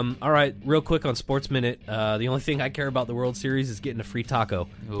 All right, real quick on Sports Minute. The only thing I care about the World Series is getting a free taco.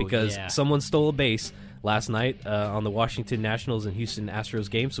 Because someone stole a base last night on the Washington Nationals and Houston Astros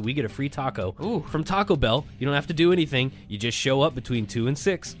game, so we get a free taco from Taco Bell. You don't have to do anything. You just show up between 2 and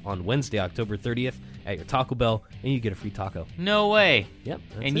 6 on Wednesday, October 30th at your Taco Bell, and you get a free taco. No way. Yep.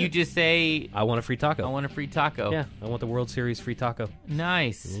 And you just say, I want a free taco. I want a free taco. Yeah, I want the World Series free taco.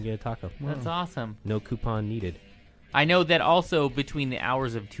 Nice. And you get a taco. That's awesome. No coupon needed. I know that also between the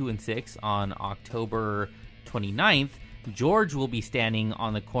hours of 2 and 6 on October 29th, George will be standing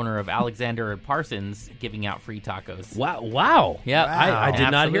on the corner of Alexander and Parsons giving out free tacos. Wow. Yeah, I did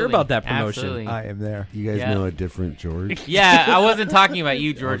not hear about that promotion. Absolutely. I am there. You guys know a different George? Yeah, I wasn't talking about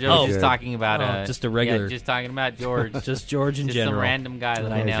you, George. I was just talking about just a regular. Yeah, just talking about George. Just George in just general. Some random guy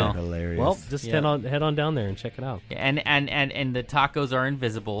that I know. Hilarious. Well, just head on down there and check it out. And the tacos are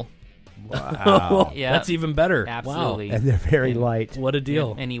invisible. Wow. Yeah, that's even better. Absolutely. Wow. And they're very light. What a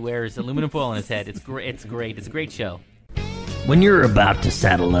deal. And he wears aluminum foil on his head. It's great. It's great. It's a great show. When you're about to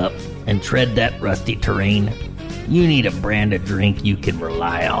saddle up and tread that rusty terrain, you need a brand of drink you can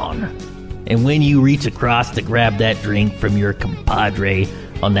rely on. And when you reach across to grab that drink from your compadre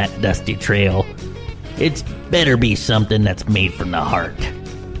on that dusty trail, it's better be something that's made from the heart.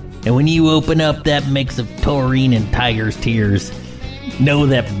 And when you open up that mix of taurine and tiger's tears, know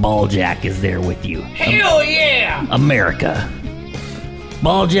that Balljack is there with you. Hell yeah! America.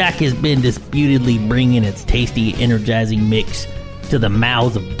 Balljack has been disputedly bringing its tasty, energizing mix to the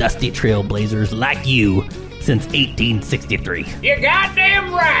mouths of dusty trailblazers like you since 1863. You're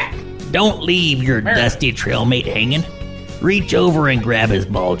goddamn right! Don't leave your dusty trailmate hanging. Reach over and grab his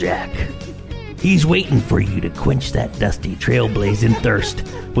Balljack. He's waiting for you to quench that dusty trailblazing thirst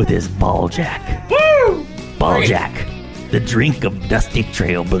with his Balljack. Woo! Balljack, the drink of dusty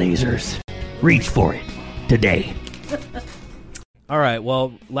trailblazers. Reach for it today. All right,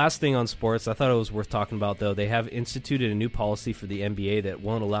 well, last thing on sports, I thought it was worth talking about, though. They have instituted a new policy for the NBA that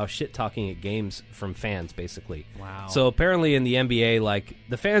won't allow shit-talking at games from fans, basically. Wow. So apparently in the NBA,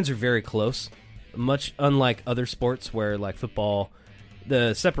 the fans are very close, much unlike other sports where, football,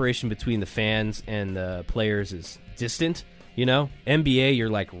 the separation between the fans and the players is distant, NBA, you're,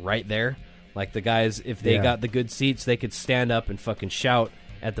 right there. The guys, if they got the good seats, they could stand up and fucking shout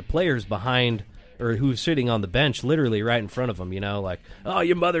at the players behind or who's sitting on the bench literally right in front of them, oh,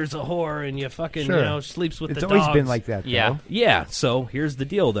 your mother's a whore and you fucking, sleeps with the dogs. It's always been like that, though. Yeah. Yeah, so here's the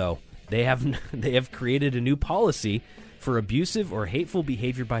deal, though. They have created a new policy for abusive or hateful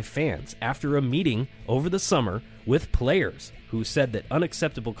behavior by fans after a meeting over the summer with players who said that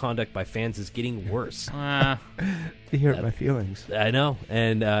unacceptable conduct by fans is getting worse. You hurt my feelings. I know,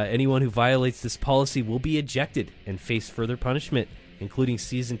 and anyone who violates this policy will be ejected and face further punishment, including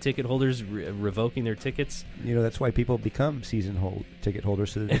season ticket holders revoking their tickets. That's why people become season ticket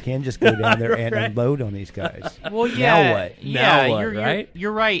holders, so that they can just go down there and unload on these guys. Well, yeah. Now what? Yeah, now what, right?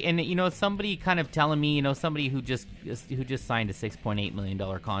 You're right. And, somebody kind of telling me, somebody who just signed a $6.8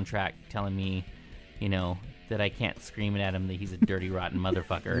 million contract telling me, that I can't scream at him that he's a dirty, rotten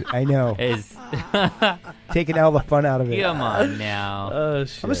motherfucker. I know. Is taking all the fun out of it. Come on now. Oh,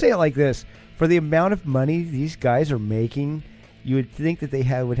 shit. I'm going to say it like this. For the amount of money these guys are making, you would think that they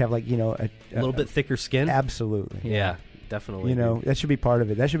would have a little bit thicker skin. Absolutely. Yeah, definitely. That should be part of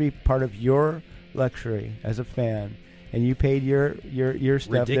it. That should be part of your luxury as a fan. And you paid your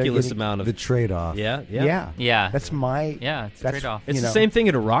stuff. Ridiculous amount of the trade-off. Yeah. That's my. Yeah, it's a trade-off. It's the same thing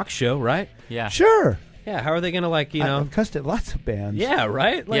at a rock show, right? Yeah. Sure. Yeah, how are they going to, like, you know? I've cussed at lots of bands. Yeah,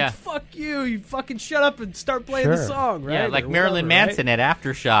 right? Like, Yeah. fuck you. You fucking shut up and start playing the Sure. song, right? Yeah, like Or Marilyn whatever, Manson right? at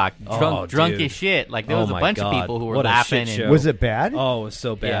Aftershock, Oh, drunk dude. as shit. Like there Oh was a my bunch God. of people who were What a laughing. shit And, show. Was it bad? Oh, it was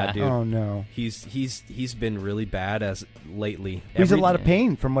so bad, Yeah. dude. Oh, no. He's been really bad as lately. He's a Every- lot of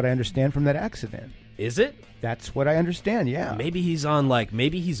pain from what I understand from that accident. Is it? That's what I understand, yeah. Maybe he's on, like,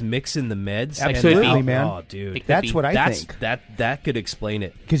 maybe he's mixing the meds. and Absolutely, now- man. Oh, dude. It could That's be. what I That's think. that could explain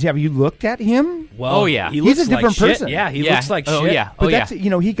it. Because have you looked at him? Well, Oh, yeah. he He's looks a different like shit. person. Yeah, he Yeah. looks like Oh, shit. yeah. But Oh, that's,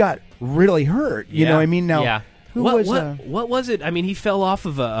 he got really hurt. You know Yeah. what I mean? Now, Yeah. who What, was... what was it? I mean, he fell off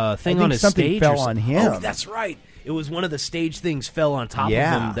of a thing think on his something stage. fell or on something. him. Oh, that's right. It was one of the stage things fell on top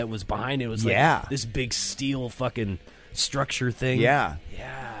Yeah. of him that was behind it. It was like Yeah. this big steel fucking structure thing. Yeah.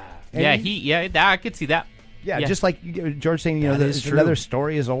 Yeah. Yeah, I could see that. Yeah, Yeah. just like George saying, That is there's true. another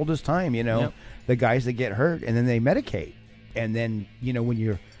story as old as time, Yep. the guys that get hurt and then they medicate. And then,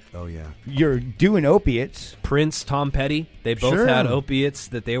 when Oh yeah. you're doing opiates, Prince, Tom Petty, they both Sure. had opiates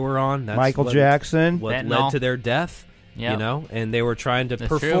that they were on. That's Michael what- Jackson. What Fentanyl. led to their death. Yep. And they were trying to That's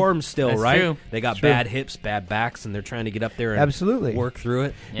perform true. still, That's right? true. They got True. bad hips, bad backs, and they're trying to get up there and Absolutely. work through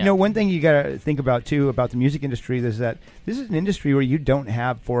it. Yeah. One thing you got to think about, too, about the music industry is that this is an industry where you don't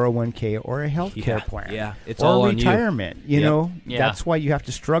have 401k or a health care Yeah, plan. yeah, it's or all on you. retirement. Yep. Yeah. That's why you have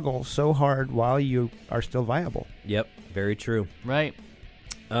to struggle so hard while you are still viable. Yep, very true. Right.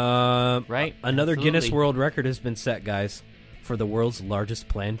 Right. Another Absolutely. Guinness World Record has been set, guys, for the world's largest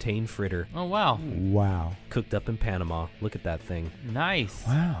plantain fritter, Oh wow. Wow. cooked up in Panama. Look at that thing. Nice.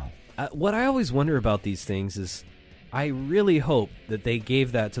 Wow. What I always wonder about these things is, I really hope that they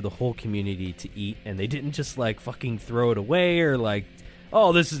gave that to the whole community to eat, and they didn't just like fucking throw it away or like,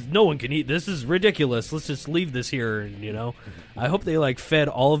 oh, no one can eat this. This is ridiculous. Let's just leave this here. I hope they like fed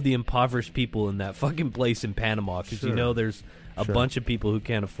all of the impoverished people in that fucking place in Panama because Sure. there's a bunch of people who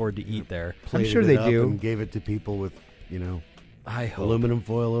can't afford to eat there. Plated sure it they up do. And gave it to people with, I hope. aluminum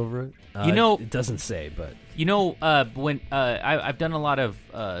foil over it. It doesn't say, but When I've done a lot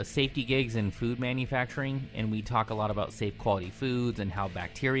of safety gigs in food manufacturing, and we talk a lot about safe quality foods and how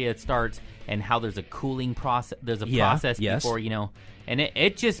bacteria starts and how there's a cooling process. There's a process yes. before, and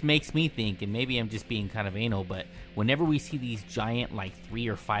it just makes me think, and maybe I'm just being kind of anal, but whenever we see these giant, like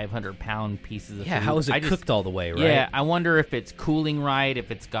 300 or 500 pound pieces of food, how is it I just- cooked all the way, right? Yeah, I wonder if it's cooling right, if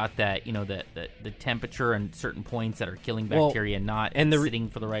it's got that, the temperature and certain points that are killing Well, bacteria, not and sitting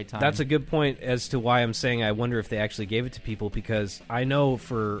for the right time. That's a good point as to why I'm saying I wonder if they actually gave it to people, because I know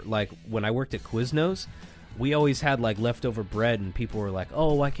for, like, when I worked at Quiznos, we always had, like, leftover bread, and people were like,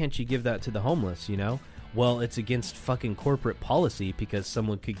 oh, why can't you give that to the homeless, Well, it's against fucking corporate policy because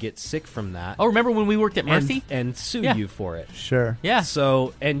someone could get sick from that. Oh, remember when we worked at Mercy? And sue Yeah. you for it. Sure. Yeah.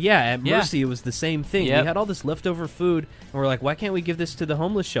 So, and at Yeah. Mercy, it was the same thing. Yep. We had all this leftover food, and we're like, why can't we give this to the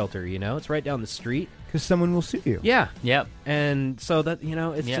homeless shelter, It's right down the street. Because someone will sue you. Yeah. Yep. And so that,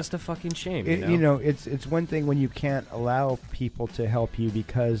 it's Yep. just a fucking shame, It's one thing when you can't allow people to help you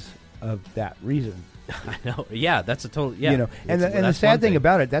because of that reason. I know. Yeah, that's a total. Yeah, And the that's sad one thing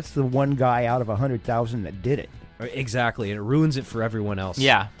about it, that's the one guy out of 100,000 that did it. Exactly, and it ruins it for everyone else.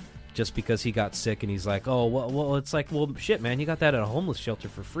 Yeah. Just because he got sick and he's like, oh, well, it's like, well, shit, man, you got that at a homeless shelter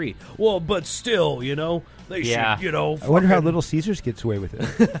for free. Well, but still, they Yeah. should, I wonder how Little Caesars gets away with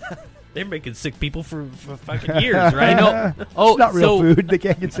it. they're making sick people for fucking years, right? Oh, It's not real so, food. They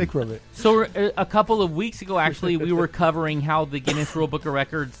can't get sick from it. So a couple of weeks ago, actually, we were covering how the Guinness World Book of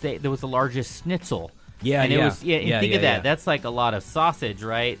Records, there was the largest schnitzel. Yeah, and yeah. it was, and Yeah, think yeah, of that. yeah. That's like a lot of sausage,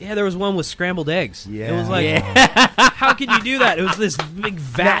 right? Yeah, there was one with scrambled eggs. Yeah. It was like, how can you do that? It was this big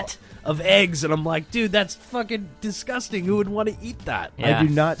vat of eggs, and I'm like, dude, that's fucking disgusting. Who would want to eat that? Yeah. I do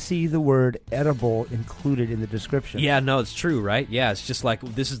not see the word edible included in the description. Yeah, no, it's true, right? Yeah, it's just like,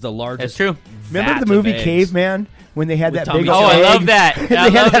 this is the largest. That's true. Remember vat the movie of eggs. Caveman when they had With that Tommy big Lee old Oh, egg? I love that. they I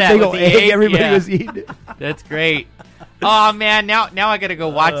had love that that big with old the egg. egg, Everybody yeah. was eating. That's great. Oh man, now I gotta go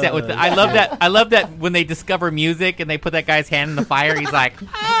watch that with. I love that. I love that when they discover music and they put that guy's hand in the fire. He's like,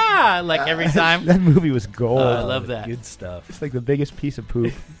 like every time. That movie was gold. I love that. Good stuff. It's like the biggest piece of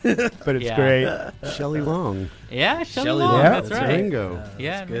poop, but it's Yeah. great. Shelley Long. Yeah, Shelley Shelley Long. Long, That's that's right. Ringo.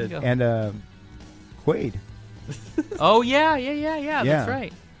 Yeah, good. Ringo. And Quaid, Oh yeah. That's Yeah.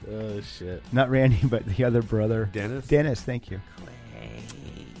 right. Oh, shit. not Randy, but the other brother, Dennis? Dennis, thank you.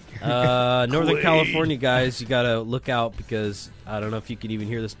 Northern California guys, you gotta look out because I don't know if you can even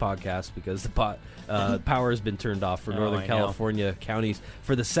hear this podcast because the power has been turned off for Oh, Northern I know. California counties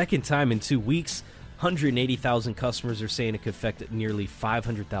for the second time in 2 weeks. 180,000 customers are saying it could affect nearly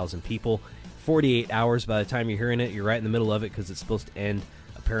 500,000 people. 48 hours by the time you're hearing it, you're right in the middle of it because it's supposed to end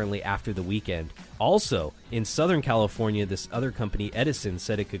apparently after the weekend. Also, in Southern California, this other company, Edison,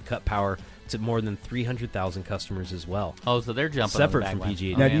 said it could cut power to more than 300,000 customers as well. Oh, so they're jumping separate on the from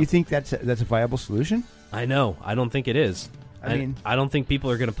PG&E. Now, do you think that's a viable solution? I know. I don't think it is. I mean, I don't think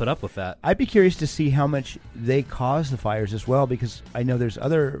people are going to put up with that. I'd be curious to see how much they cause the fires as well, because I know there's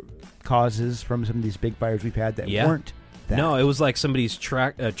other causes from some of these big fires we've had that weren't that. No, it was like somebody's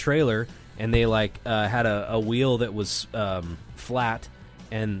trailer, and they had a wheel that was flat,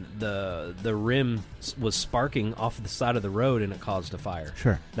 and the rim was sparking off the side of the road, and it caused a fire.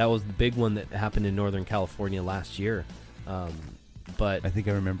 Sure. That was the big one that happened in Northern California last year. But I think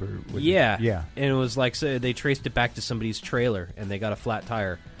I remember. Yeah. And it was like, so they traced it back to somebody's trailer, and they got a flat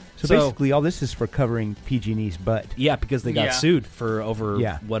tire. So basically, all this is for covering PG&E's butt. Yeah, because they got sued for over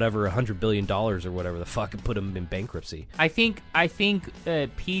whatever $100 billion or whatever the fuck, and put them in bankruptcy. I think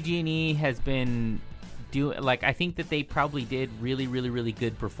PG&E has been I think that they probably did really, really, really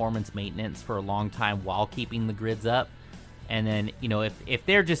good performance maintenance for a long time while keeping the grids up. And then, if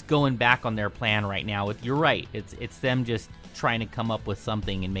they're just going back on their plan right now, you're right. It's them just trying to come up with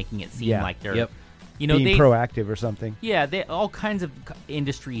something and making it seem like they're, being proactive or something. Yeah, all kinds of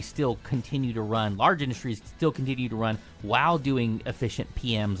industries still continue to run. Large industries still continue to run while doing efficient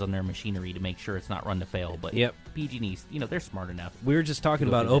PMs on their machinery to make sure it's not run to fail. But PG&E's, they're smart enough. We were just talking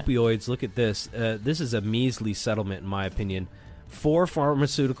about opioids. Look at this. This is a measly settlement, in my opinion. 4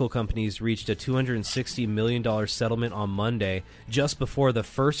 pharmaceutical companies reached a $260 million settlement on Monday, just before the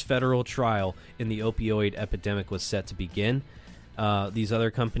first federal trial in the opioid epidemic was set to begin. These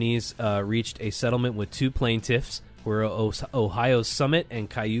other companies reached a settlement with 2 plaintiffs, were Ohio's Summit and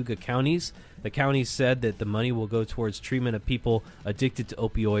Cayuga counties. The counties said that the money will go towards treatment of people addicted to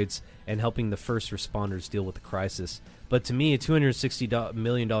opioids and helping the first responders deal with the crisis. But to me, a $260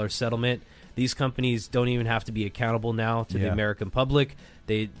 million settlement, these companies don't even have to be accountable now to the American public.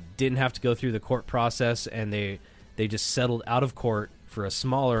 They didn't have to go through the court process, and they just settled out of court for a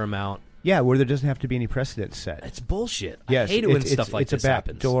smaller amount. Yeah, where there doesn't have to be any precedent set. It's bullshit. Yes, I hate it when stuff like this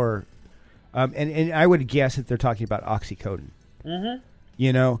happens. It's a backdoor. And I would guess that they're talking about oxycodone.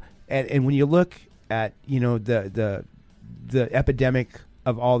 Mm-hmm. And when you look at, the epidemic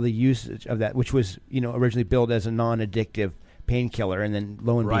of all the usage of that, which was, originally billed as a non-addictive painkiller, and then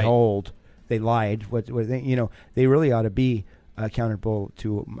lo and behold, they lied. They really ought to be accountable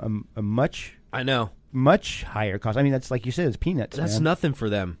to a much higher cost. I mean, that's like you said, it's peanuts. That's nothing for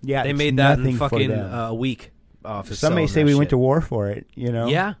them. Yeah, they made that in fucking a week. Some may say we went to war for it.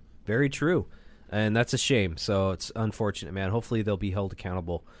 Yeah, very true, and that's a shame. So it's unfortunate, man. Hopefully they'll be held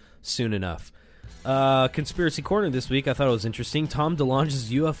accountable soon enough. Conspiracy Corner this week, I thought it was interesting. Tom DeLonge's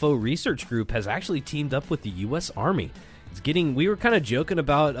UFO research group has actually teamed up with the U.S. Army. We were kind of joking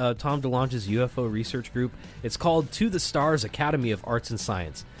about Tom DeLonge's UFO research group. It's called To the Stars Academy of Arts and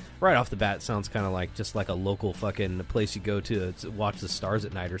Science. Right off the bat, it sounds kind of like just like a local fucking place you go to watch the stars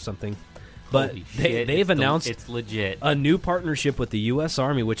at night or something. But they've announced it's legit a new partnership with the U.S.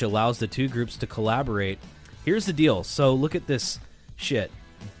 Army, which allows the two groups to collaborate. Here's the deal. So look at this shit.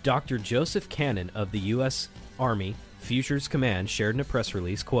 Dr. Joseph Cannon of the U.S. Army Futures Command shared in a press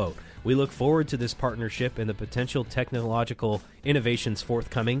release, quote, "We look forward to this partnership and the potential technological innovations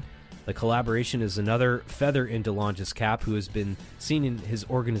forthcoming. The collaboration is another feather in DeLonge's cap, who has been seen in his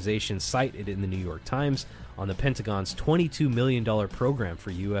organization cited in the New York Times on the Pentagon's $22 million program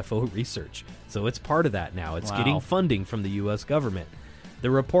for UFO research." So it's part of that now. It's getting funding from the U.S. government.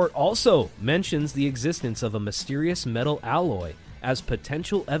 The report also mentions the existence of a mysterious metal alloy as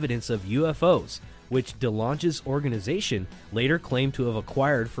potential evidence of UFOs, which DeLonge's organization later claimed to have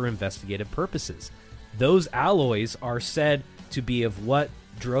acquired for investigative purposes. Those alloys are said to be of what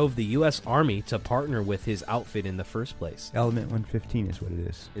drove the U.S. Army to partner with his outfit in the first place. Element 115 is what it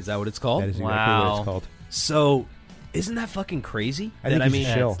is. Is that what it's called? That is exactly what it's called. So, isn't that fucking crazy? I think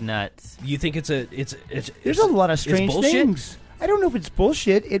that's nuts. You think it's There's a lot of strange things. I don't know if it's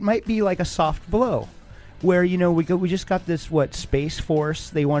bullshit. It might be like a soft blow, where we just got this Space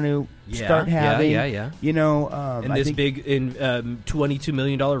Force they want to start having. Yeah. And this big $22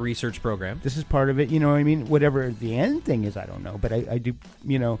 million research program. This is part of it. I mean, whatever the end thing is, I don't know, but I do.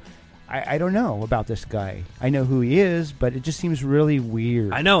 I don't know about this guy. I know who he is, but it just seems really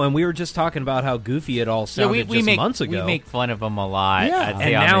weird. I know, and we were just talking about how goofy it all sounded months ago. We make fun of him a lot. Yeah.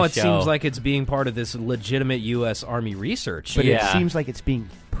 And now it seems like it's being part of this legitimate U.S. Army research. But it seems like it's being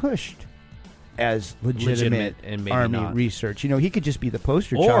pushed as legitimate and maybe Army not. research. He could just be the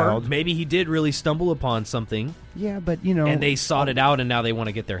poster child. Or maybe he did really stumble upon something. Yeah, but and they sought it out, and now they want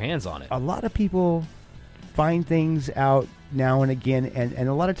to get their hands on it. A lot of people find things out now and again, and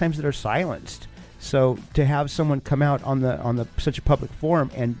a lot of times that are silenced. So to have someone come out on the such a public forum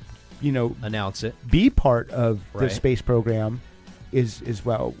and announce it, be part of the space program is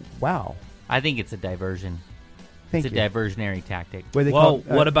wow. I think it's a diversion. Thank It's a you. diversionary tactic.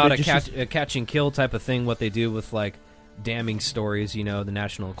 What about just a catch and kill type of thing? What they do with like damning stories, the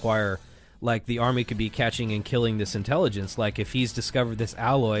National Enquirer. Like the Army could be catching and killing this intelligence. Like if he's discovered this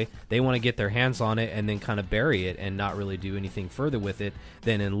alloy, they want to get their hands on it and then kind of bury it and not really do anything further with it.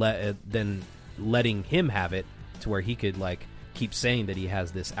 Then letting him have it to where he could like keep saying that he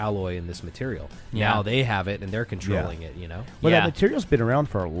has this alloy and this material. Yeah. Now they have it and they're controlling it. Well, Yeah. that material's been around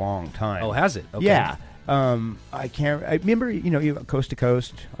for a long time. Oh, has it? Okay. Yeah. I remember, you Coast to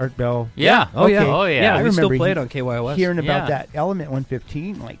Coast, Art Bell. Yeah. Oh yeah. Okay. Oh, yeah. Yeah. I We still remember play it on KYOS. Hearing Yeah. about that Element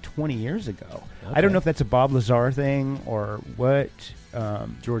 115 like 20 years ago. I Okay. don't know if that's a Bob Lazar thing or what.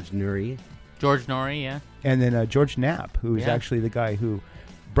 George Nuri. George Norrie, yeah. And then George Knapp, who is Yeah. actually the guy who...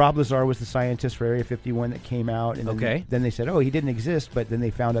 Bob Lazar was the scientist for Area 51 that came out. And Okay. then they said, oh, he didn't exist, but then they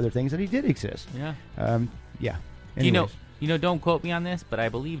found other things that he did exist. Yeah. Yeah. You Anyways. know, don't quote me on this, but I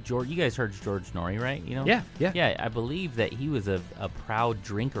believe George. You guys heard George Norrie, right? Yeah. Yeah, I believe that he was a proud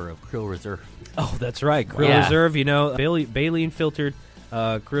drinker of Krill Reserve. Oh, that's right. Krill Yeah. Reserve, Baleen filtered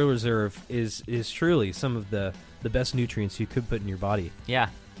Krill Reserve is truly some of the best nutrients you could put in your body. Yeah,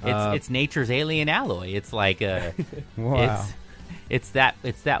 it's nature's alien alloy. It's like Wow. it's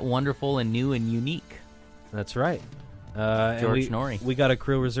that wonderful and new and unique. That's right. And George Norrie. We got a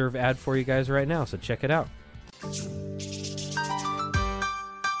Krill Reserve ad for you guys right now, so check it out.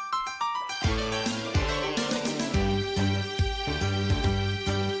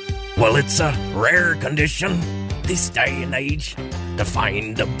 Well, it's a rare condition this day and age to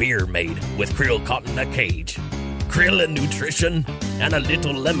find a beer made with krill caught in a cage. Krill and nutrition and a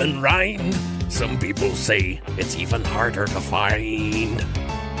little lemon rind. Some people say it's even harder to find.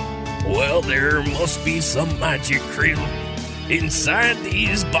 Well, there must be some magic krill inside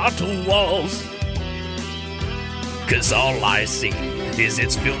these bottle walls. 'Cause all I see is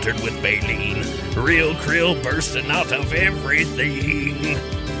it's filtered with baleen. Real krill bursting out of everything.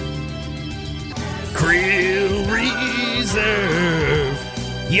 Krill Reserve.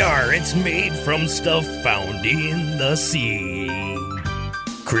 Yar, it's made from stuff found in the sea.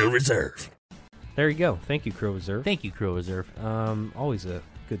 Krill Reserve. There you go. Thank you, Krill Reserve. Thank you, Krill Reserve. Always a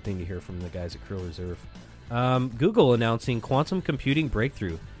good thing to hear from the guys at Krill Reserve. Google announcing quantum computing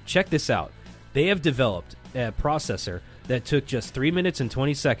breakthrough. Check this out. They have developed a processor that took just 3 minutes and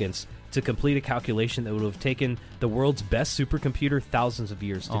 20 seconds to complete a calculation that would have taken the world's best supercomputer thousands of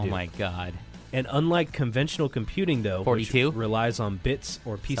years to do. Oh my God. And unlike conventional computing, though, 42? which relies on bits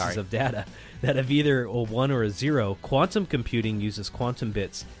or pieces Sorry. of data that have either a 1 or a 0, quantum computing uses quantum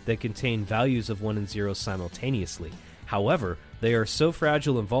bits that contain values of 1 and 0 simultaneously. However, they are so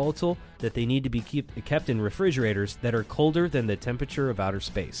fragile and volatile that they need to be kept in refrigerators that are colder than the temperature of outer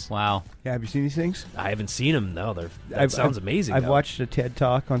space. Wow. Yeah, have you seen these things? I haven't seen them, though. That sounds amazing. I've though. watched a TED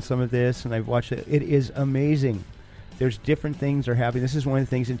Talk on some of this, and I've watched it. It is amazing. There's different things are happening. This is one of the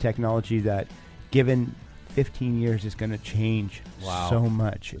things in technology that, given 15 years, is going to change so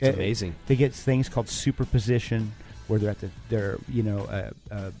much. It's amazing. They get things called superposition, where they're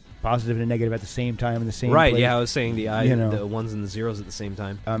positive and a negative at the same time in the same Right, place. yeah, I was saying the 1s and the 0s at the same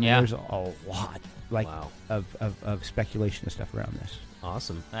time. Yeah. There's a lot Wow. of speculation and stuff around this.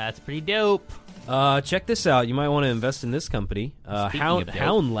 Awesome. That's pretty dope. Check this out. You might want to invest in this company, Speaking of dope.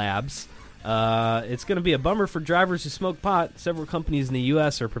 Hound Labs. It's going to be a bummer for drivers who smoke pot. Several companies in the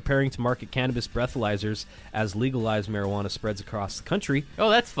U.S. are preparing to market cannabis breathalyzers as legalized marijuana spreads across the country. Oh,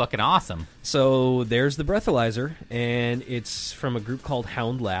 that's fucking awesome. So there's the breathalyzer, and it's from a group called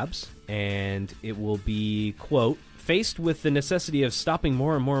Hound Labs, and it will be, quote, faced with the necessity of stopping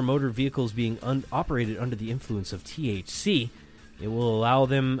more and more motor vehicles being operated under the influence of THC, it will allow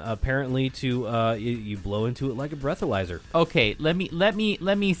them apparently to you blow into it like a breathalyzer. Okay, let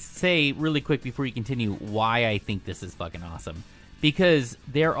me say really quick before you continue why I think this is fucking awesome. Because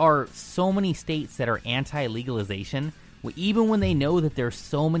there are so many states that are anti-legalization, even when they know that there's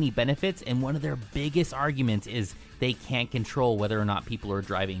so many benefits, and one of their biggest arguments is they can't control whether or not people are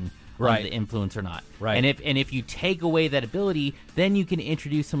driving Right. under the influence or not. Right. And if you take away that ability, then you can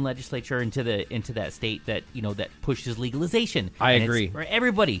introduce some legislature into that state that that pushes legalization. I And agree. it's for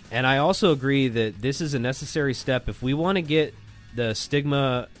everybody. And I also agree that this is a necessary step if we want to get the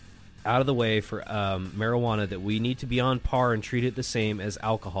stigma out of the way for marijuana, that we need to be on par and treat it the same as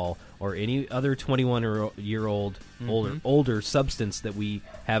alcohol or any other 21-year-old older substance that we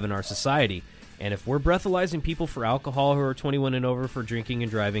have in our society. And if we're breathalyzing people for alcohol who are 21 and over for drinking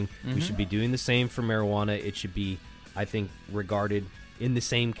and driving, we should be doing the same for marijuana. It should be, I think, regarded in the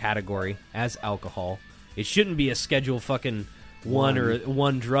same category as alcohol. It shouldn't be a Schedule fucking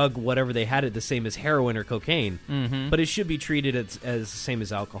one drug, whatever they had it, the same as heroin or cocaine. Mm-hmm. But it should be treated as the same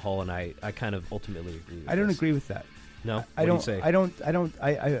as alcohol, and I kind of ultimately agree with I don't this. agree with that. No? I What don't. do you say?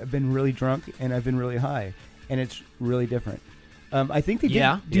 I've been really drunk and I've been really high, and it's really different. I think they did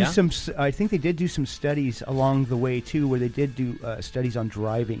I think they did do some studies along the way too, where they did do studies on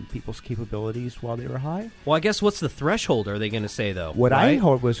driving people's capabilities while they were high. Well, I guess what's the threshold? Are they going to say though? What right?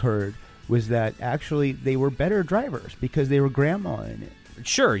 I heard was that actually they were better drivers because they were grandma in it.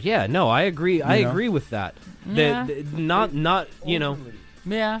 Sure. Yeah. No, I agree. I agree with that. Yeah. Not you know.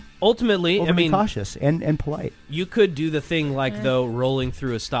 Yeah. Ultimately, I Overly mean, cautious and polite. you could do the thing like though rolling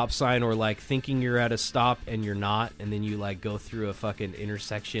through a stop sign or like thinking you're at a stop and you're not, and then you like go through a fucking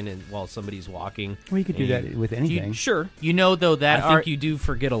intersection and while somebody's walking. Well, you could do that with anything. Sure. You know, though, that I think you do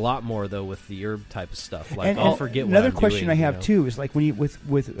forget a lot more though with the herb type of stuff. Like I'll forget. Another what I'm question doing, I have you know? too is like when you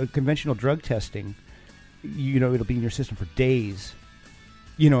with conventional drug testing, you know, it'll be in your system for days.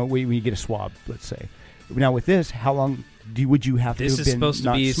 You know, when you get a swab, let's say. Now with this, how long would you have This to have is been supposed to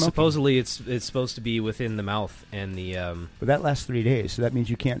not be smoking? supposedly it's supposed to be within the mouth and the. But that lasts 3 days, so that means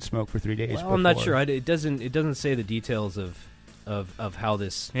you can't smoke for 3 days. Well, I'm not before. sure. It doesn't say the details of how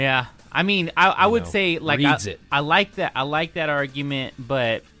this. Yeah, I mean, I would say like reads it. I like that. I like that argument,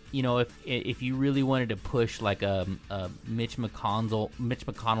 but you know, if you really wanted to push like a Mitch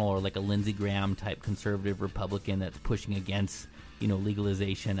McConnell or like a Lindsey Graham type conservative Republican that's pushing against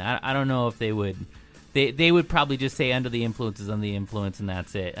legalization, I don't know if they would. They would probably just say under the influence is under the influence, and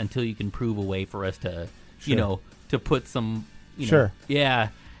that's it until you can prove a way for us to to put some Sure. Yeah,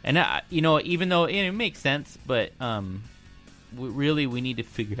 and even though it makes sense, but we need to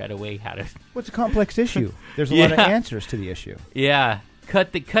figure out a way how to. What's a complex issue? There's a lot of answers to the issue. Yeah,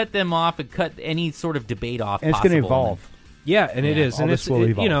 cut them off and cut any sort of debate off. And it's going to evolve. Yeah, and it is, all and this it's will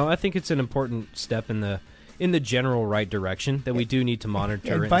evolve. I think it's an important step in the general right direction that we do need to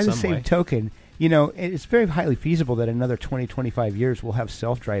monitor. And in by the some same way. token, it's very highly feasible that another 20, 25 years we'll have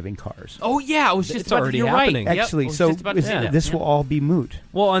self-driving cars. Oh yeah, I was just It's about already you're happening. Right. Actually, I was so just about to say that. this Yeah. will all be moot.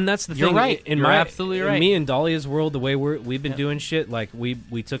 Well, and that's the You're thing. right. In You're my, absolutely in right. Me and Dahlia's world, the way we've been doing shit, like we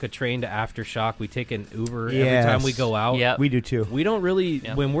took a train to Aftershock. We take an Uber every time we go out. Yep. We do too. We don't really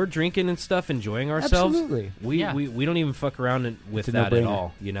Yep. when we're drinking and stuff, enjoying ourselves. Absolutely. We don't even fuck around with It's a that at no-brainer.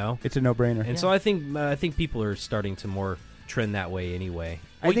 all. You know. It's a no-brainer. And so I think people are starting to more trend that way anyway.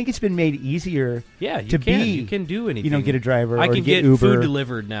 I think it's been made easier Yeah, you to can do anything. get a driver I or can get get Uber. food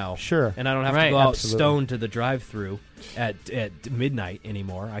delivered now. Sure. And I don't have Right. to go out Absolutely. stoned to the drive-through at midnight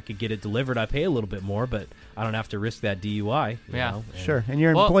anymore. I could get it delivered. I pay a little bit more, but I don't have to risk that DUI. you Yeah. know? And- Sure, and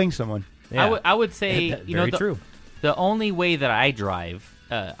you're Well, employing someone. Yeah. I would say Very true. The only way that I drive,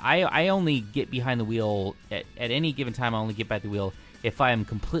 I only get behind the wheel at any given time. I only get behind the wheel if I am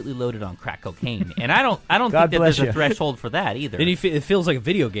completely loaded on crack cocaine, and I don't God think that bless there's a you. threshold for that either. Then it feels like a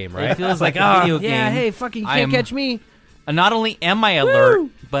video game, right? It feels like a "Ah, video yeah, game. hey, fucking I can't am- catch me. Not only am I alert,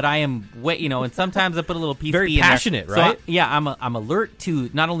 but I am and sometimes I put a little piece Very in there. passionate, So right? I'm alert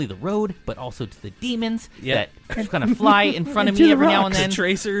to not only the road but also to the demons Yeah. that kind of fly in front of And to me the every now and rocks. then. The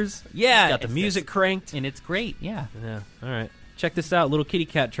tracers. Yeah, Got the it's- music cranked. and it's great. Yeah. Yeah. All right. Check this out. Little kitty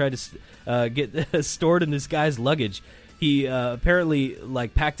cat tried to get stored in this guy's luggage. He apparently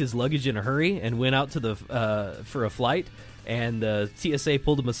packed his luggage in a hurry and went out to the for a flight. And TSA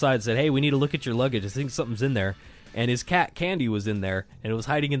pulled him aside and said, "Hey, we need to look at your luggage. I think something's in there." And his cat Candy was in there, and it was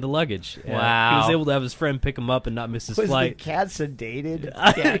hiding in the luggage. Wow. He was able to have his friend pick him up and not miss his Was flight. the cat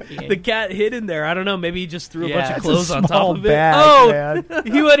sedated? The cat hid in there. I don't know. Maybe he just threw a bunch Yeah. of That's clothes a on small top of it. bag, Oh!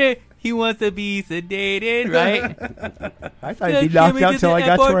 man. He wants to be sedated, right? I thought he'd be knocked out till I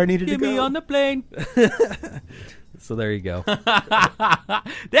got to where I needed to Get go. me on the plane. So there you go.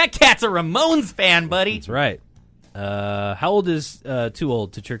 That cat's a Ramones fan, buddy. That's right. How old is too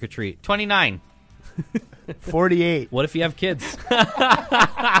old to trick or treat? 29. 48. What if you have kids?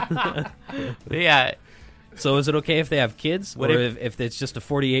 Yeah. So is it okay if they have kids? What Or if it's just a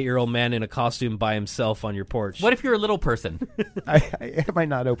 48-year-old man in a costume by himself on your porch? What if you're a little person? I might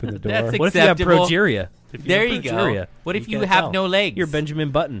not open the door. That's What if you have acceptable. progeria? If There have you go. progeria, What if you can't have tell. no legs? You're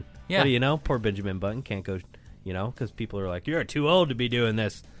Benjamin Button. Yeah. What do you know? Poor Benjamin Button can't go, because people are like, you're too old to be doing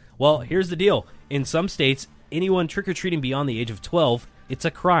this. Well, here's the deal. In some states, anyone trick-or-treating beyond the age of 12, it's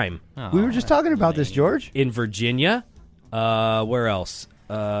a crime. Oh, We were just talking about this, George. In Virginia, where else?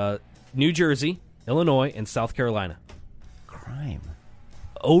 New Jersey, Illinois, and South Carolina. Crime.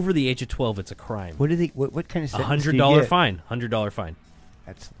 Over the age of 12, it's a crime. What do they? What kind of sentence do you $100 get? fine. $100 fine.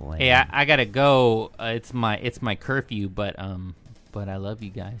 That's lame. Hey, I gotta go. It's my curfew, but I love you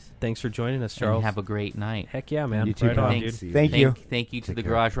guys. Thanks for joining us, Charles. And have a great night. Heck yeah, man. You too, right pal. on, Thanks. dude. Thank you. Thank you to Take the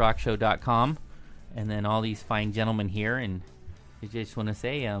care. GarageRockShow.com, and then all these fine gentlemen here, and You just want to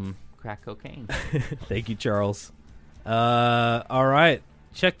say, crack cocaine. Thank you, Charles. All right.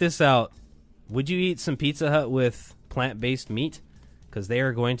 Check this out. Would you eat some Pizza Hut with plant-based meat? Because they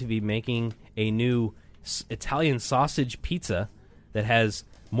are going to be making a new Italian sausage pizza that has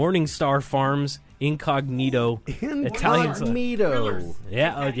Morningstar Farms Incognito Italian Incognito.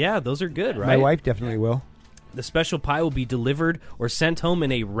 Yeah, those are good, right? My wife definitely will. The special pie will be delivered or sent home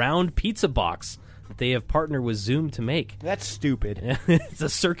in a round pizza box that they have partnered with Zoom to make. That's stupid. It's a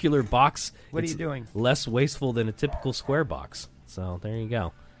circular box. What It's are you doing? Less wasteful than a typical square box. So there you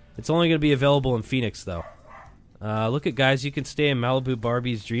go. It's only going to be available in Phoenix, though. Look at, guys, you can stay in Malibu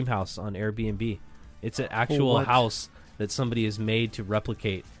Barbie's dream house on Airbnb. It's an actual house that somebody has made to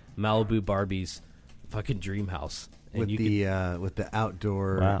replicate Malibu Barbie's fucking dream house. And With the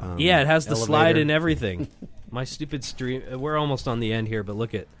outdoor... Wow. yeah, it has the elevator. slide and everything. My stupid stream... We're almost on the end here, but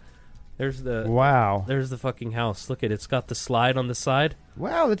look at... There's the fucking house. Look at it. It's got the slide on the side.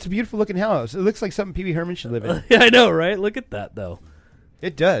 Wow, that's a beautiful looking house. It looks like something Pee Wee Herman should live in. Yeah, I know, right? Look at that, though.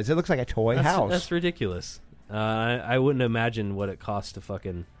 It does. It looks like a toy house. That's ridiculous. I wouldn't imagine what it costs to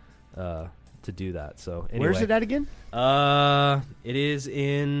fucking to do that. So anyway. Where's it at again? It is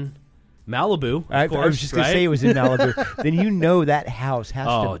in Malibu. I Of course, was just gonna right? say it was in Malibu. Then you know that house has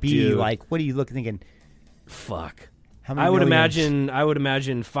Oh, to be dude. like. What are you thinking? Fuck. How many I would millions?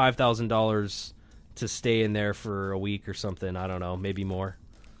 imagine $5,000 to stay in there for a week or something. I don't know, maybe more.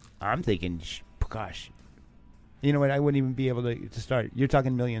 I'm thinking, gosh. You know what? I wouldn't even be able to start. You're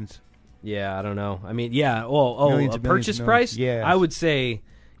talking millions. Yeah, I don't know. I mean, yeah. Millions A and millions purchase and price? millions. Yes. I would say,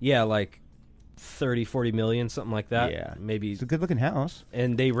 yeah, like 30, 40 million, something like that. Yeah. Maybe. It's a good looking house.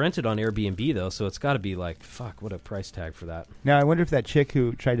 And they rent it on Airbnb, though, so it's got to be like, fuck, what a price tag for that. Now I wonder if that chick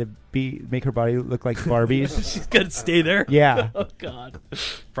who tried to make her body look like Barbie's. She's going to stay there? Yeah. Oh, God.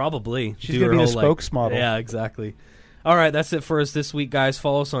 Probably. She's Do gonna her be the whole, spokesmodel. Yeah, exactly. All right, that's it for us this week, guys.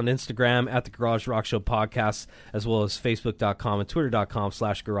 Follow us on Instagram at the Garage Rock Show Podcast, as well as Facebook.com and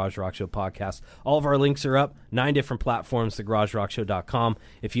Twitter.com/Garage Rock Show Podcast. All of our links are up, 9 different platforms, thegaragerockshow.com.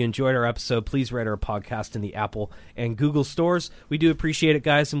 If you enjoyed our episode, please rate our podcast in the Apple and Google stores. We do appreciate it,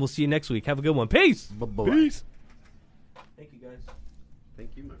 guys, and we'll see you next week. Have a good one. Peace. Bye-bye. Peace. Thank you, guys.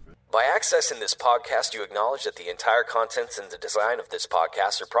 Thank you, my friend. By accessing this podcast, you acknowledge that the entire contents and the design of this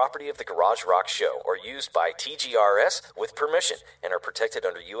podcast are property of the Garage Rock Show or used by TGRS with permission and are protected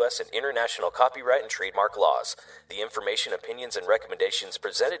under U.S. and international copyright and trademark laws. The information, opinions, and recommendations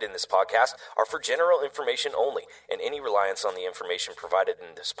presented in this podcast are for general information only, and any reliance on the information provided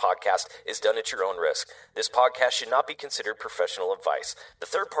in this podcast is done at your own risk. This podcast should not be considered professional advice. The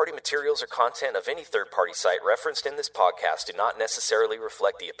third-party materials or content of any third-party site referenced in this podcast do not necessarily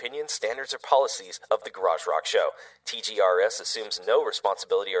reflect the opinions, standards, or policies of the Garage Rock Show. TGRS assumes no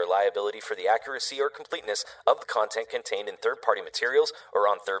responsibility or liability for the accuracy or completeness of the content contained in third-party materials or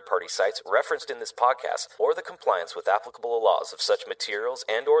on third-party sites referenced in this podcast, or the compliance with applicable laws of such materials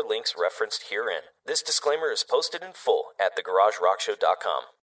and or links referenced herein. This disclaimer is posted in full at thegaragerockshow.com.